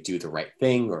actually do the right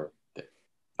thing or that,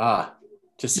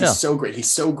 he's so great. He's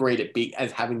so great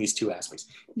at having these two aspects.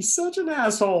 He's such an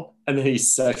asshole, and then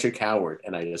he's such a coward.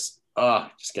 And it just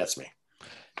gets me.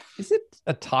 Is it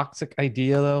a toxic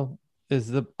idea though? Is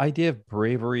the idea of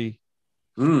bravery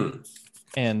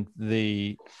and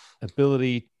the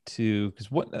ability to, because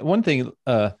one thing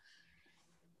that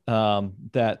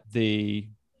the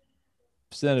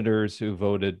senators who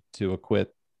voted to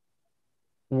acquit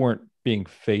weren't being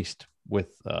faced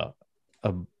with there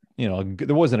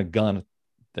wasn't a gun at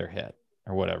their head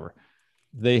or whatever.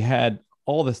 They had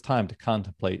all this time to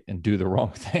contemplate and do the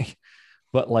wrong thing.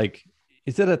 But like,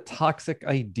 is it a toxic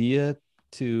idea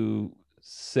to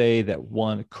say that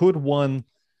one could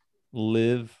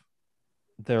live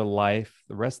their life,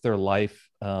 the rest of their life,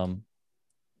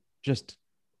 just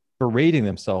berating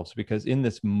themselves because in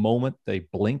this moment they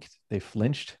blinked, they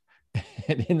flinched,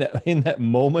 and in that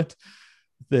moment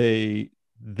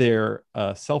their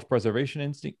self-preservation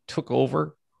instinct took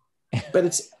over. But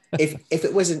it's if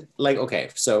it wasn't like, okay,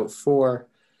 so for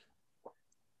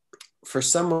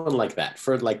someone like that,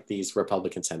 for like these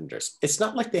Republican senators, it's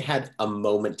not like they had a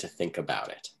moment to think about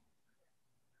it.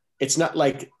 It's not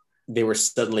like they were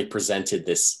suddenly presented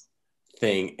this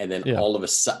thing and then all of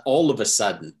a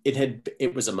sudden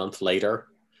it was a month later.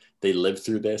 They lived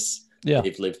through this. Yeah.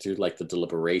 They've lived through like the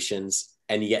deliberations,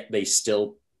 and yet they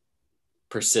still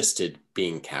persisted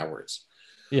being cowards.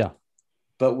 Yeah.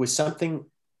 But with something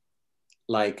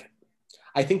like,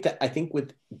 I think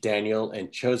with Daniel and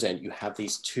Chozen, you have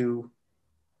these two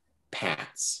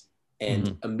paths,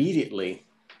 and immediately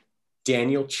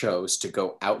Daniel chose to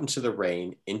go out into the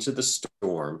rain, into the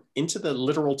storm, into the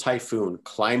literal typhoon,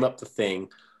 climb up the thing,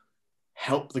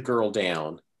 help the girl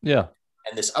down. Yeah.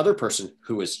 And this other person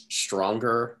who was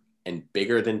stronger and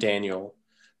bigger than Daniel,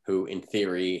 who in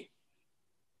theory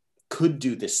could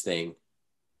do this thing,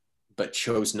 but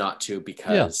chose not to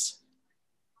because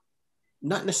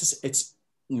not necessarily,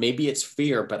 maybe it's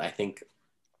fear, but I think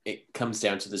it comes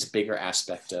down to this bigger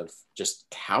aspect of just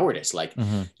cowardice. Like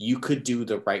you could do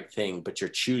the right thing, but you're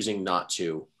choosing not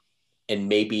to. And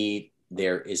maybe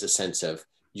there is a sense of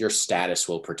your status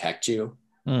will protect you.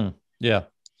 Yeah.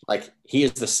 Like he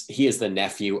is the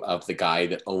nephew of the guy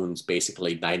that owns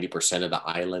basically 90% of the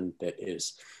island that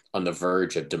is on the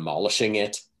verge of demolishing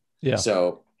it. Yeah.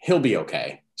 So he'll be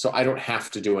okay. So I don't have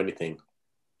to do anything.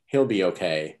 He'll be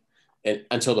okay. And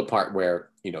until the part where,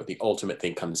 the ultimate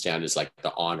thing comes down is like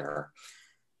the honor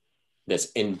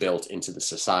that's inbuilt into the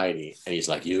society. And he's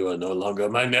like, you are no longer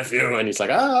my nephew. And he's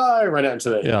like, I run out into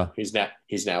the,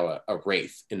 he's now a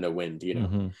wraith in the wind,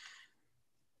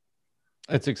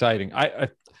 It's exciting. I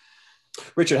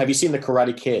Richard, have you seen the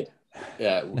Karate Kid?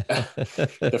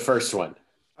 The first one.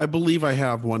 I believe I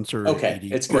have once or okay.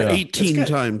 80, It's good. 18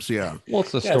 times. Yeah. Well,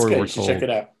 it's a story we're told. Check it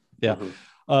out. Yeah.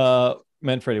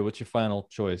 Manfredi, what's your final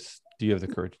choice? Do you have the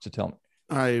courage to tell me?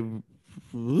 I don't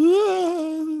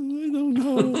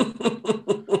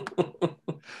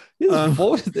know.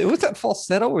 Was that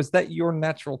falsetto, or is that your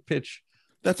natural pitch?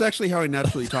 That's actually how I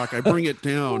naturally talk. I bring it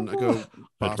down. I go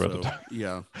basso.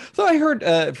 Yeah. So I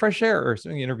heard Fresh Air or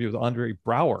something interview with Andre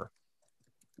Braugher,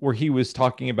 where he was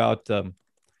talking about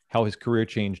how his career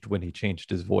changed when he changed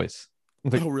his voice.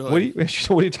 Like, oh, really?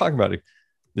 What are you talking about?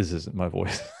 This isn't my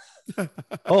voice.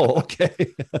 Oh, okay.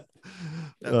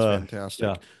 That's fantastic.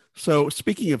 Yeah. So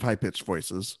speaking of high-pitched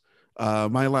voices,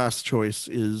 my last choice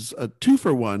is a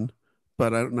 2-for-1,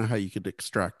 but I don't know how you could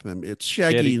extract them. It's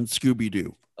Shaggy and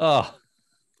Scooby-Doo. Oh,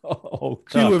 God.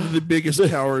 Two of the biggest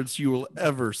cowards you will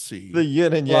ever see. The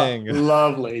yin and yang.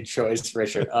 Lovely choice,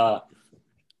 Richard.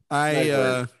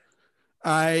 I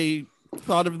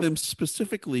thought of them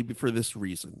specifically for this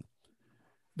reason.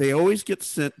 They always get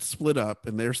split up,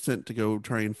 and they're sent to go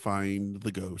try and find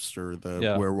the ghost or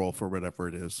the werewolf or whatever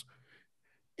it is.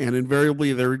 And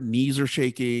invariably their knees are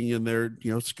shaking, and they're,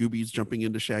 Scooby's jumping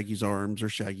into Shaggy's arms, or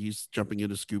Shaggy's jumping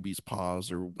into Scooby's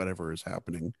paws, or whatever is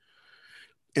happening.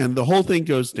 And the whole thing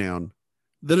goes down.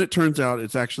 Then it turns out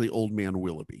it's actually Old Man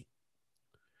Willoughby.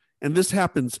 And this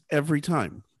happens every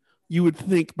time. You would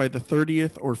think by the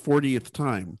 30th or 40th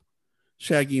time,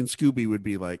 Shaggy and Scooby would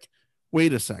be like,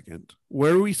 wait a second,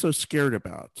 what are we so scared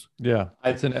about? Yeah,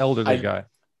 it's an elderly guy.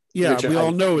 Yeah, Richard, we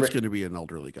all know it's going to be an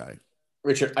elderly guy.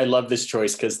 Richard, I love this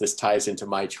choice because this ties into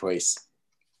my choice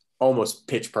almost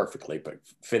pitch perfectly, but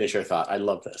finish your thought. I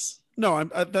love this. No,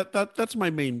 that's my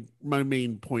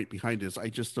main point behind this. I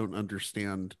just don't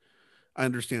understand. I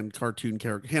understand cartoon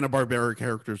character Hanna-Barbera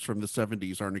characters from the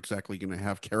 70s aren't exactly going to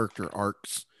have character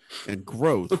arcs and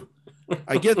growth.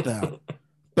 I get that.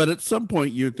 But at some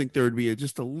point you'd think there would be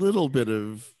just a little bit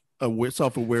of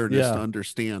self-awareness Yeah. to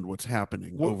understand what's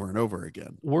happening over and over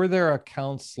again. Were there a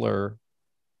counselor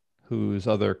whose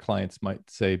other clients might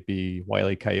say be Wile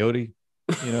E. Coyote?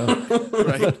 You know,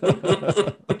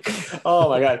 Right. Oh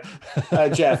my God,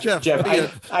 Jeff, yeah,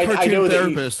 I know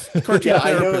therapist, that cartoon Yeah,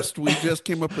 I know- therapist. We just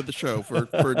came up with the show for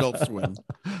Adult Swim.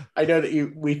 I know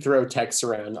that we throw texts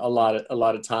around a lot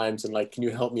of times, and like, can you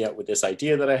help me out with this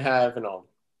idea that I have? And I'll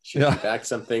shoot you back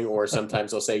something, or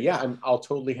sometimes I'll say, yeah, I'll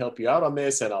totally help you out on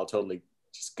this, and I'll totally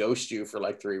just ghost you for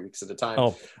like 3 weeks at a time.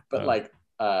 Oh, But like,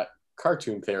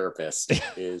 cartoon therapist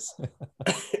is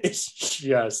it's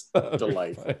just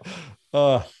delightful.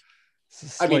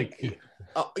 I mean,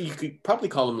 you could probably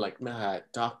call him like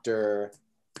Dr.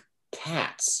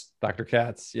 Katz. Dr.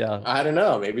 Katz, yeah. I don't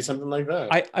know, maybe something like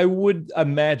that. I would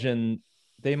imagine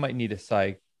they might need a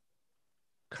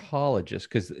psychologist,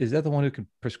 because is that the one who can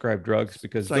prescribe drugs?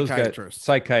 Because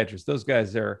psychiatrists, those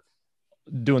guys are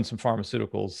doing some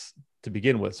pharmaceuticals to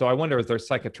begin with. So I wonder if there's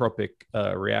psychotropic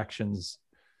reactions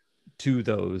to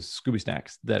those Scooby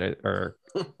snacks that are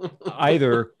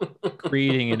either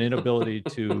creating an inability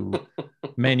to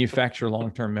manufacture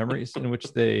long-term memories in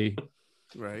which they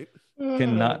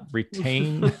cannot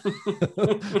retain,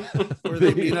 or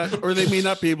they may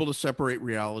not be able to separate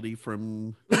reality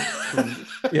from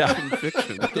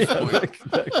fiction at this point.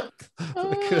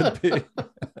 That could be.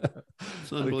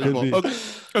 It's unbelievable.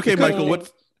 Okay, Michael,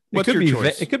 what's your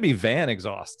choice? It could be van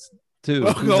exhausts too.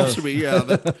 Also be,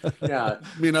 yeah.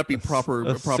 May not be proper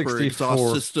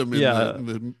exhaust system in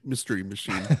the mystery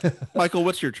machine. Michael,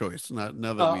 what's your choice? Now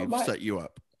that we've set you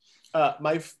up.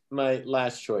 My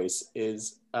last choice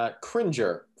is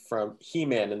Cringer from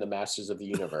He-Man and the Masters of the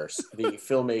Universe, the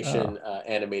Filmation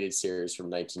animated series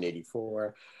from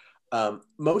 1984.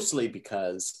 Mostly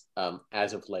because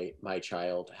as of late, my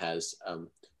child has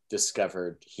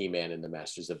discovered He-Man and the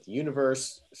Masters of the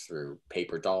Universe through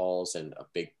paper dolls and a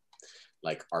big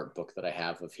like art book that I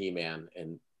have of He-Man,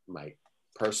 and my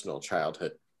personal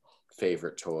childhood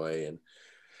favorite toy. And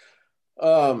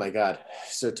oh my God.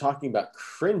 So talking about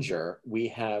Cringer, we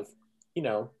have,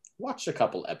 watched a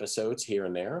couple episodes here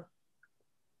and there.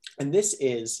 And this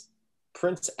is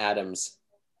Prince Adam's,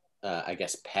 I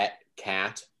guess, pet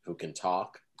cat who can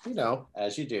talk,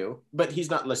 as you do. But he's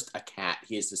not just a cat.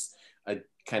 He is a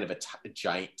kind of a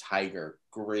giant tiger,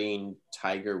 green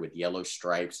tiger with yellow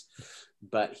stripes.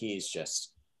 But he's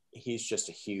just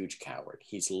a huge coward.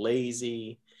 He's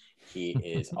lazy. He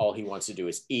is all he wants to do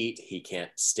is eat. He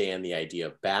can't stand the idea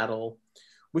of battle,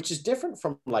 which is different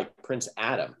from like Prince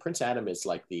Adam. Prince Adam is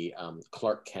like the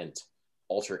Clark Kent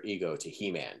alter ego to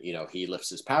He-Man. He lifts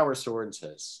his power sword and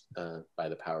says, by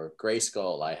the power of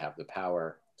Grayskull, I have the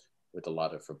power, with a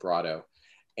lot of vibrato,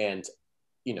 and,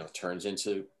 turns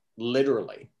into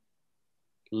literally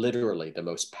the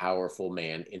most powerful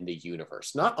man in the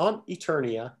universe. Not on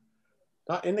Eternia,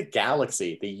 not in the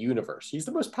galaxy, the universe. He's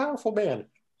the most powerful man.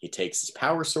 He takes his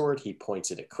power sword, he points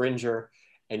it at Cringer,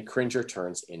 and Cringer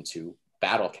turns into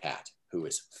Battle Cat, who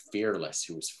is fearless,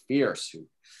 who is fierce, who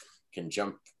can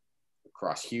jump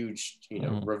across huge,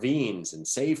 ravines and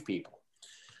save people.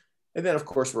 And then, of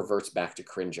course, reverts back to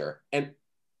Cringer. And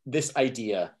this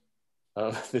idea,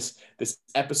 this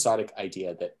episodic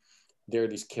idea that there are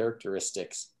these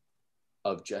characteristics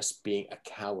of just being a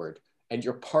coward, and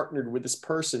you're partnered with this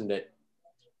person that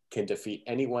can defeat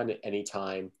anyone at any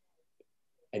time,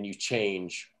 and you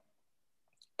change,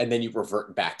 and then you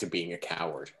revert back to being a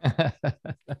coward.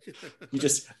 You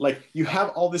just you have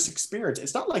all this experience.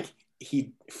 It's not like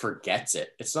he forgets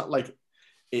it. It's not like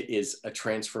it is a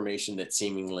transformation that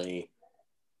seemingly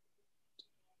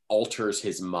alters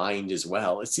his mind as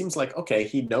well. It seems like, okay,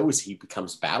 he knows he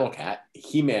becomes Battle Cat.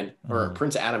 He-Man or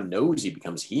Prince Adam knows he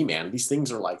becomes He-Man. These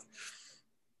things are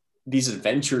these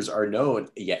adventures are known,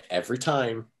 yet every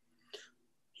time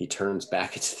he turns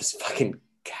back into this fucking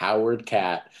coward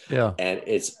cat. Yeah. And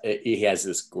he has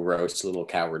this gross little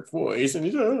coward voice, and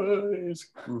his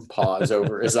paws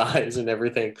over his eyes and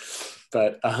everything.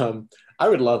 But I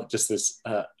would love just this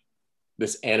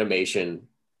animation,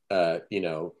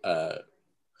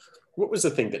 what was the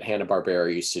thing that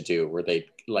Hanna-Barbera used to do where they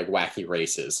wacky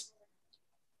races?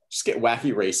 Just get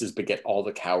wacky races, but get all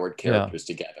the coward characters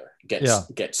together. Get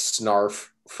Snarf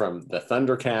from the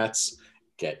Thundercats,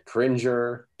 get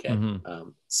Cringer, get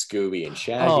Scooby and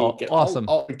Shaggy. Oh, get awesome.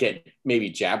 Get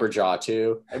maybe Jabberjaw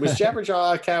too. Was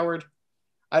Jabberjaw a coward?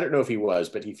 I don't know if he was,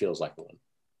 but he feels like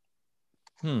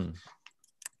one.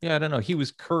 Yeah, I don't know. He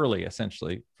was Curly,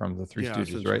 essentially, from the Three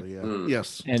Stooges, right? Yeah.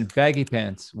 Yes. And Baggy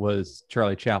Pants was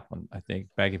Charlie Chaplin, I think.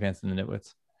 Baggy Pants and the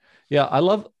Nitwits. Yeah, I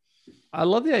love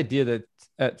the idea that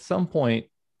at some point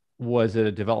was it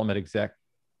a development exec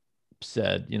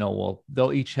said, well,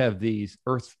 they'll each have these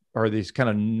these kind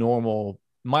of normal,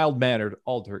 mild-mannered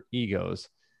alter egos,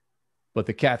 but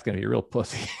the cat's gonna be a real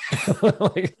pussy.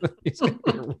 Like,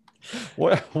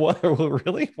 what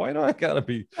really? Why do I gotta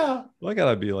be? Why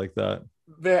gotta be like that?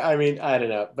 I mean, I don't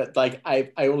know, but like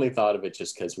I only thought of it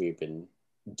just because we've been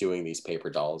doing these paper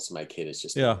dolls. My kid is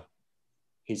just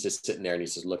he's just sitting there and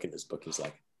he's just looking at this book. He's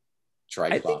like,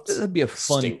 I think that'd be a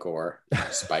fun Stinkor,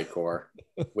 Spikor,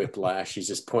 Whiplash. He's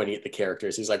just pointing at the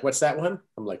characters. He's like, "What's that one?"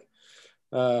 I'm like,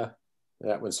 "That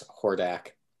one's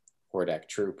Hordak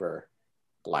Trooper,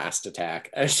 Blast Attack."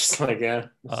 And it's just like, yeah.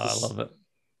 I love it.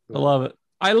 I love it.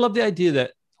 I love the idea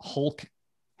that Hulk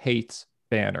hates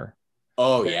Banner.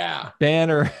 Oh yeah,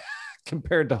 Banner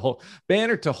compared to Hulk.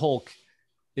 Banner to Hulk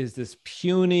is this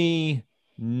puny,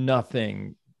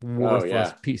 nothing,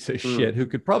 worthless piece of shit who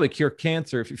could probably cure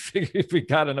cancer if we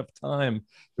got enough time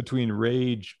between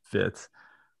rage fits.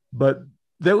 But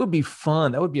that would be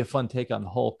fun. That would be a fun take on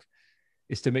Hulk,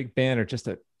 is to make Banner just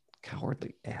a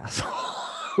cowardly asshole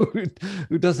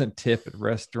who doesn't tip at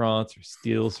restaurants or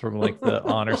steals from like the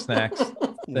honor snacks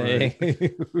thing.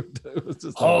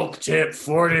 Hulk tip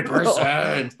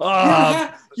 40%.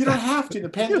 You don't have to. The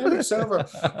pandemic's over.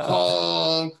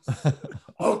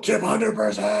 Hulk tip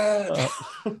 100%.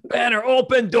 Banner,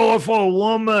 open door for a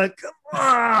woman. Come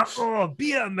on,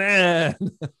 be a man.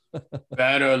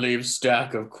 Banner leaves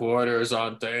stack of quarters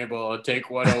on table and take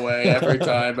one away every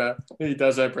time he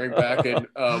doesn't bring back in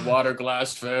water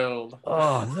glass filled.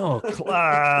 Oh no,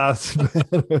 class.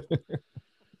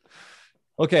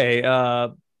 Okay,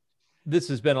 this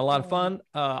has been a lot of fun.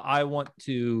 I want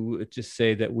to just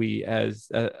say that we, as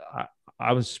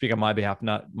I was speaking on my behalf,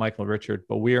 not Michael and Richard,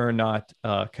 but we are not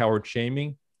coward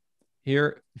shaming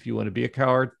here. If you want to be a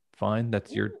coward, fine.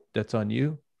 That's on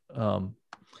you.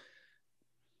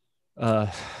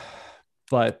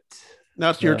 But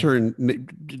now it's your turn.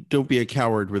 Don't be a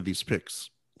coward with these picks,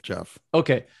 Jeff.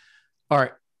 Okay. All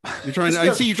right. You're trying.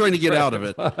 I see you trying to get out of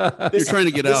it. You're trying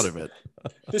to get out of it.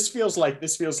 This feels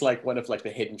like one of like the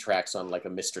hidden tracks on like a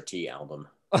Mr. T album.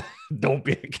 Don't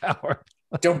be a coward.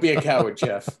 Don't be a coward,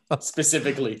 Jeff.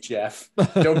 Specifically, Jeff.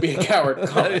 Don't be a coward,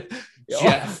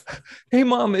 Jeff. Hey,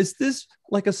 Mom, is this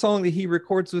like a song that he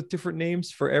records with different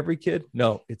names for every kid?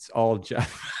 No, it's all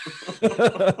Jeff.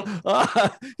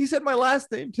 He said my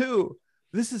last name too.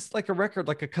 This is like a record,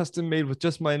 like a custom made with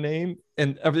just my name,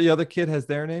 and every other kid has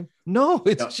their name. No,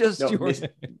 it's your name.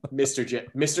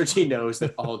 Mr. T knows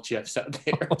that all Jeffs out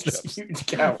there are just huge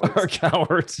cowards. Are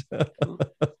cowards.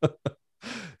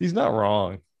 He's not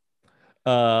wrong.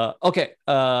 Okay,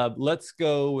 let's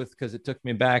go with, because it took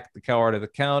me back, the coward of the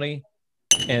county,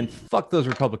 and fuck those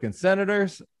Republican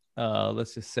senators.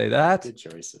 Let's just say that. Good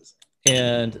choices.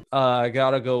 And I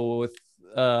gotta go with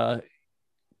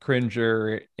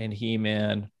Cringer and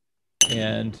He-Man,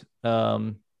 and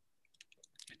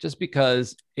just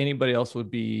because anybody else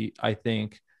would be, I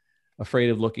think,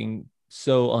 afraid of looking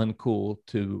so uncool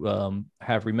to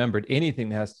have remembered anything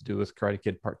that has to do with Karate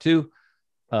Kid Part 2,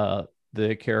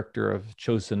 the character of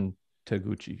Chosen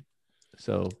Taguchi.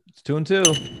 So it's 2-2.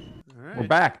 All right. We're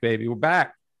back, baby. We're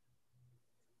back.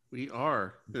 We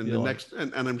are. And the next,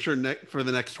 and I'm sure for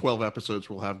the next 12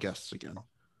 episodes, we'll have guests again.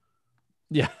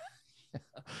 Yeah.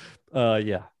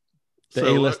 Yeah. The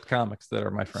A-list comics that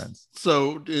are my friends.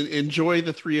 So enjoy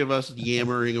the three of us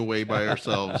yammering away by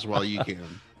ourselves while you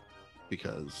can.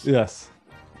 Because yes.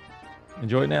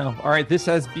 Enjoy it now. All right, this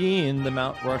has been the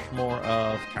Mount Rushmore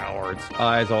of cowards.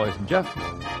 As always, I'm Jeff.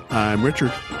 I'm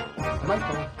Richard.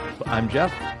 Michael. I'm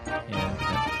Jeff.